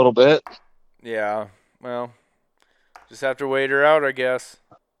normal a little bit. Yeah, well, just have to wait her out, I guess.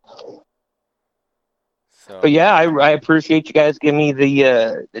 So. But yeah, I appreciate you guys giving me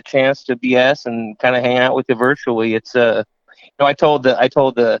the chance to BS and kind of hang out with you virtually. It's I told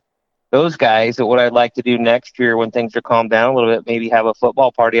those guys that what I'd like to do next year when things are calmed down a little bit, maybe have a football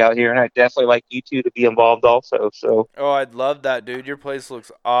party out here, and I'd definitely like you two to be involved also. So. Oh, I'd love that, dude. Your place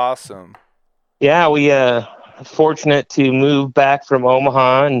looks awesome. Yeah, we fortunate to move back from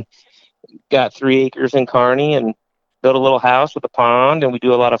Omaha and got 3 acres in Kearney and built a little house with a pond, and we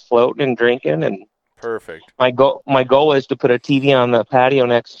do a lot of floating and drinking. And perfect. My goal is to put a TV on the patio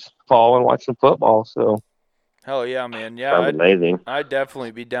next fall and watch some football. So. Hell yeah, man! Yeah, sounds amazing. I'd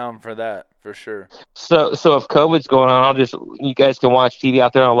definitely be down for that for sure. So if COVID's going on, you guys can watch TV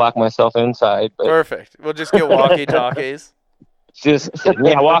out there. And I'll lock myself inside. But. Perfect. We'll just get walkie-talkies.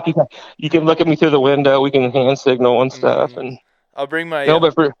 Walkie. You can look at me through the window. We can hand signal and stuff. And I'll bring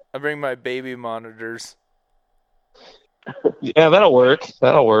my baby monitors. Yeah, that'll work.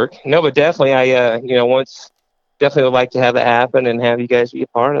 No, but definitely, I definitely would like to have it happen and have you guys be a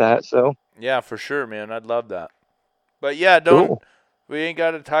part of that. So. Yeah, for sure, man. I'd love that. But yeah, we ain't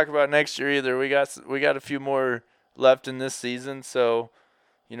got to talk about next year either. We got a few more left in this season, so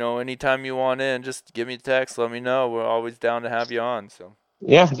anytime you want in, just give me a text, let me know. We're always down to have you on. So.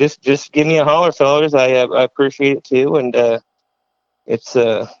 Yeah, just give me a holler, fellas. I appreciate it too, and it's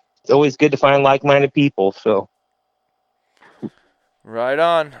always good to find like-minded people. So. Right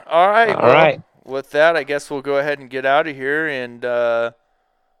on. All right. All right. With that, I guess we'll go ahead and get out of here and.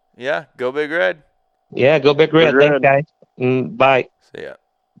 Yeah, go Big Red. Yeah, go Big Red. Thanks, guys. Bye. See ya.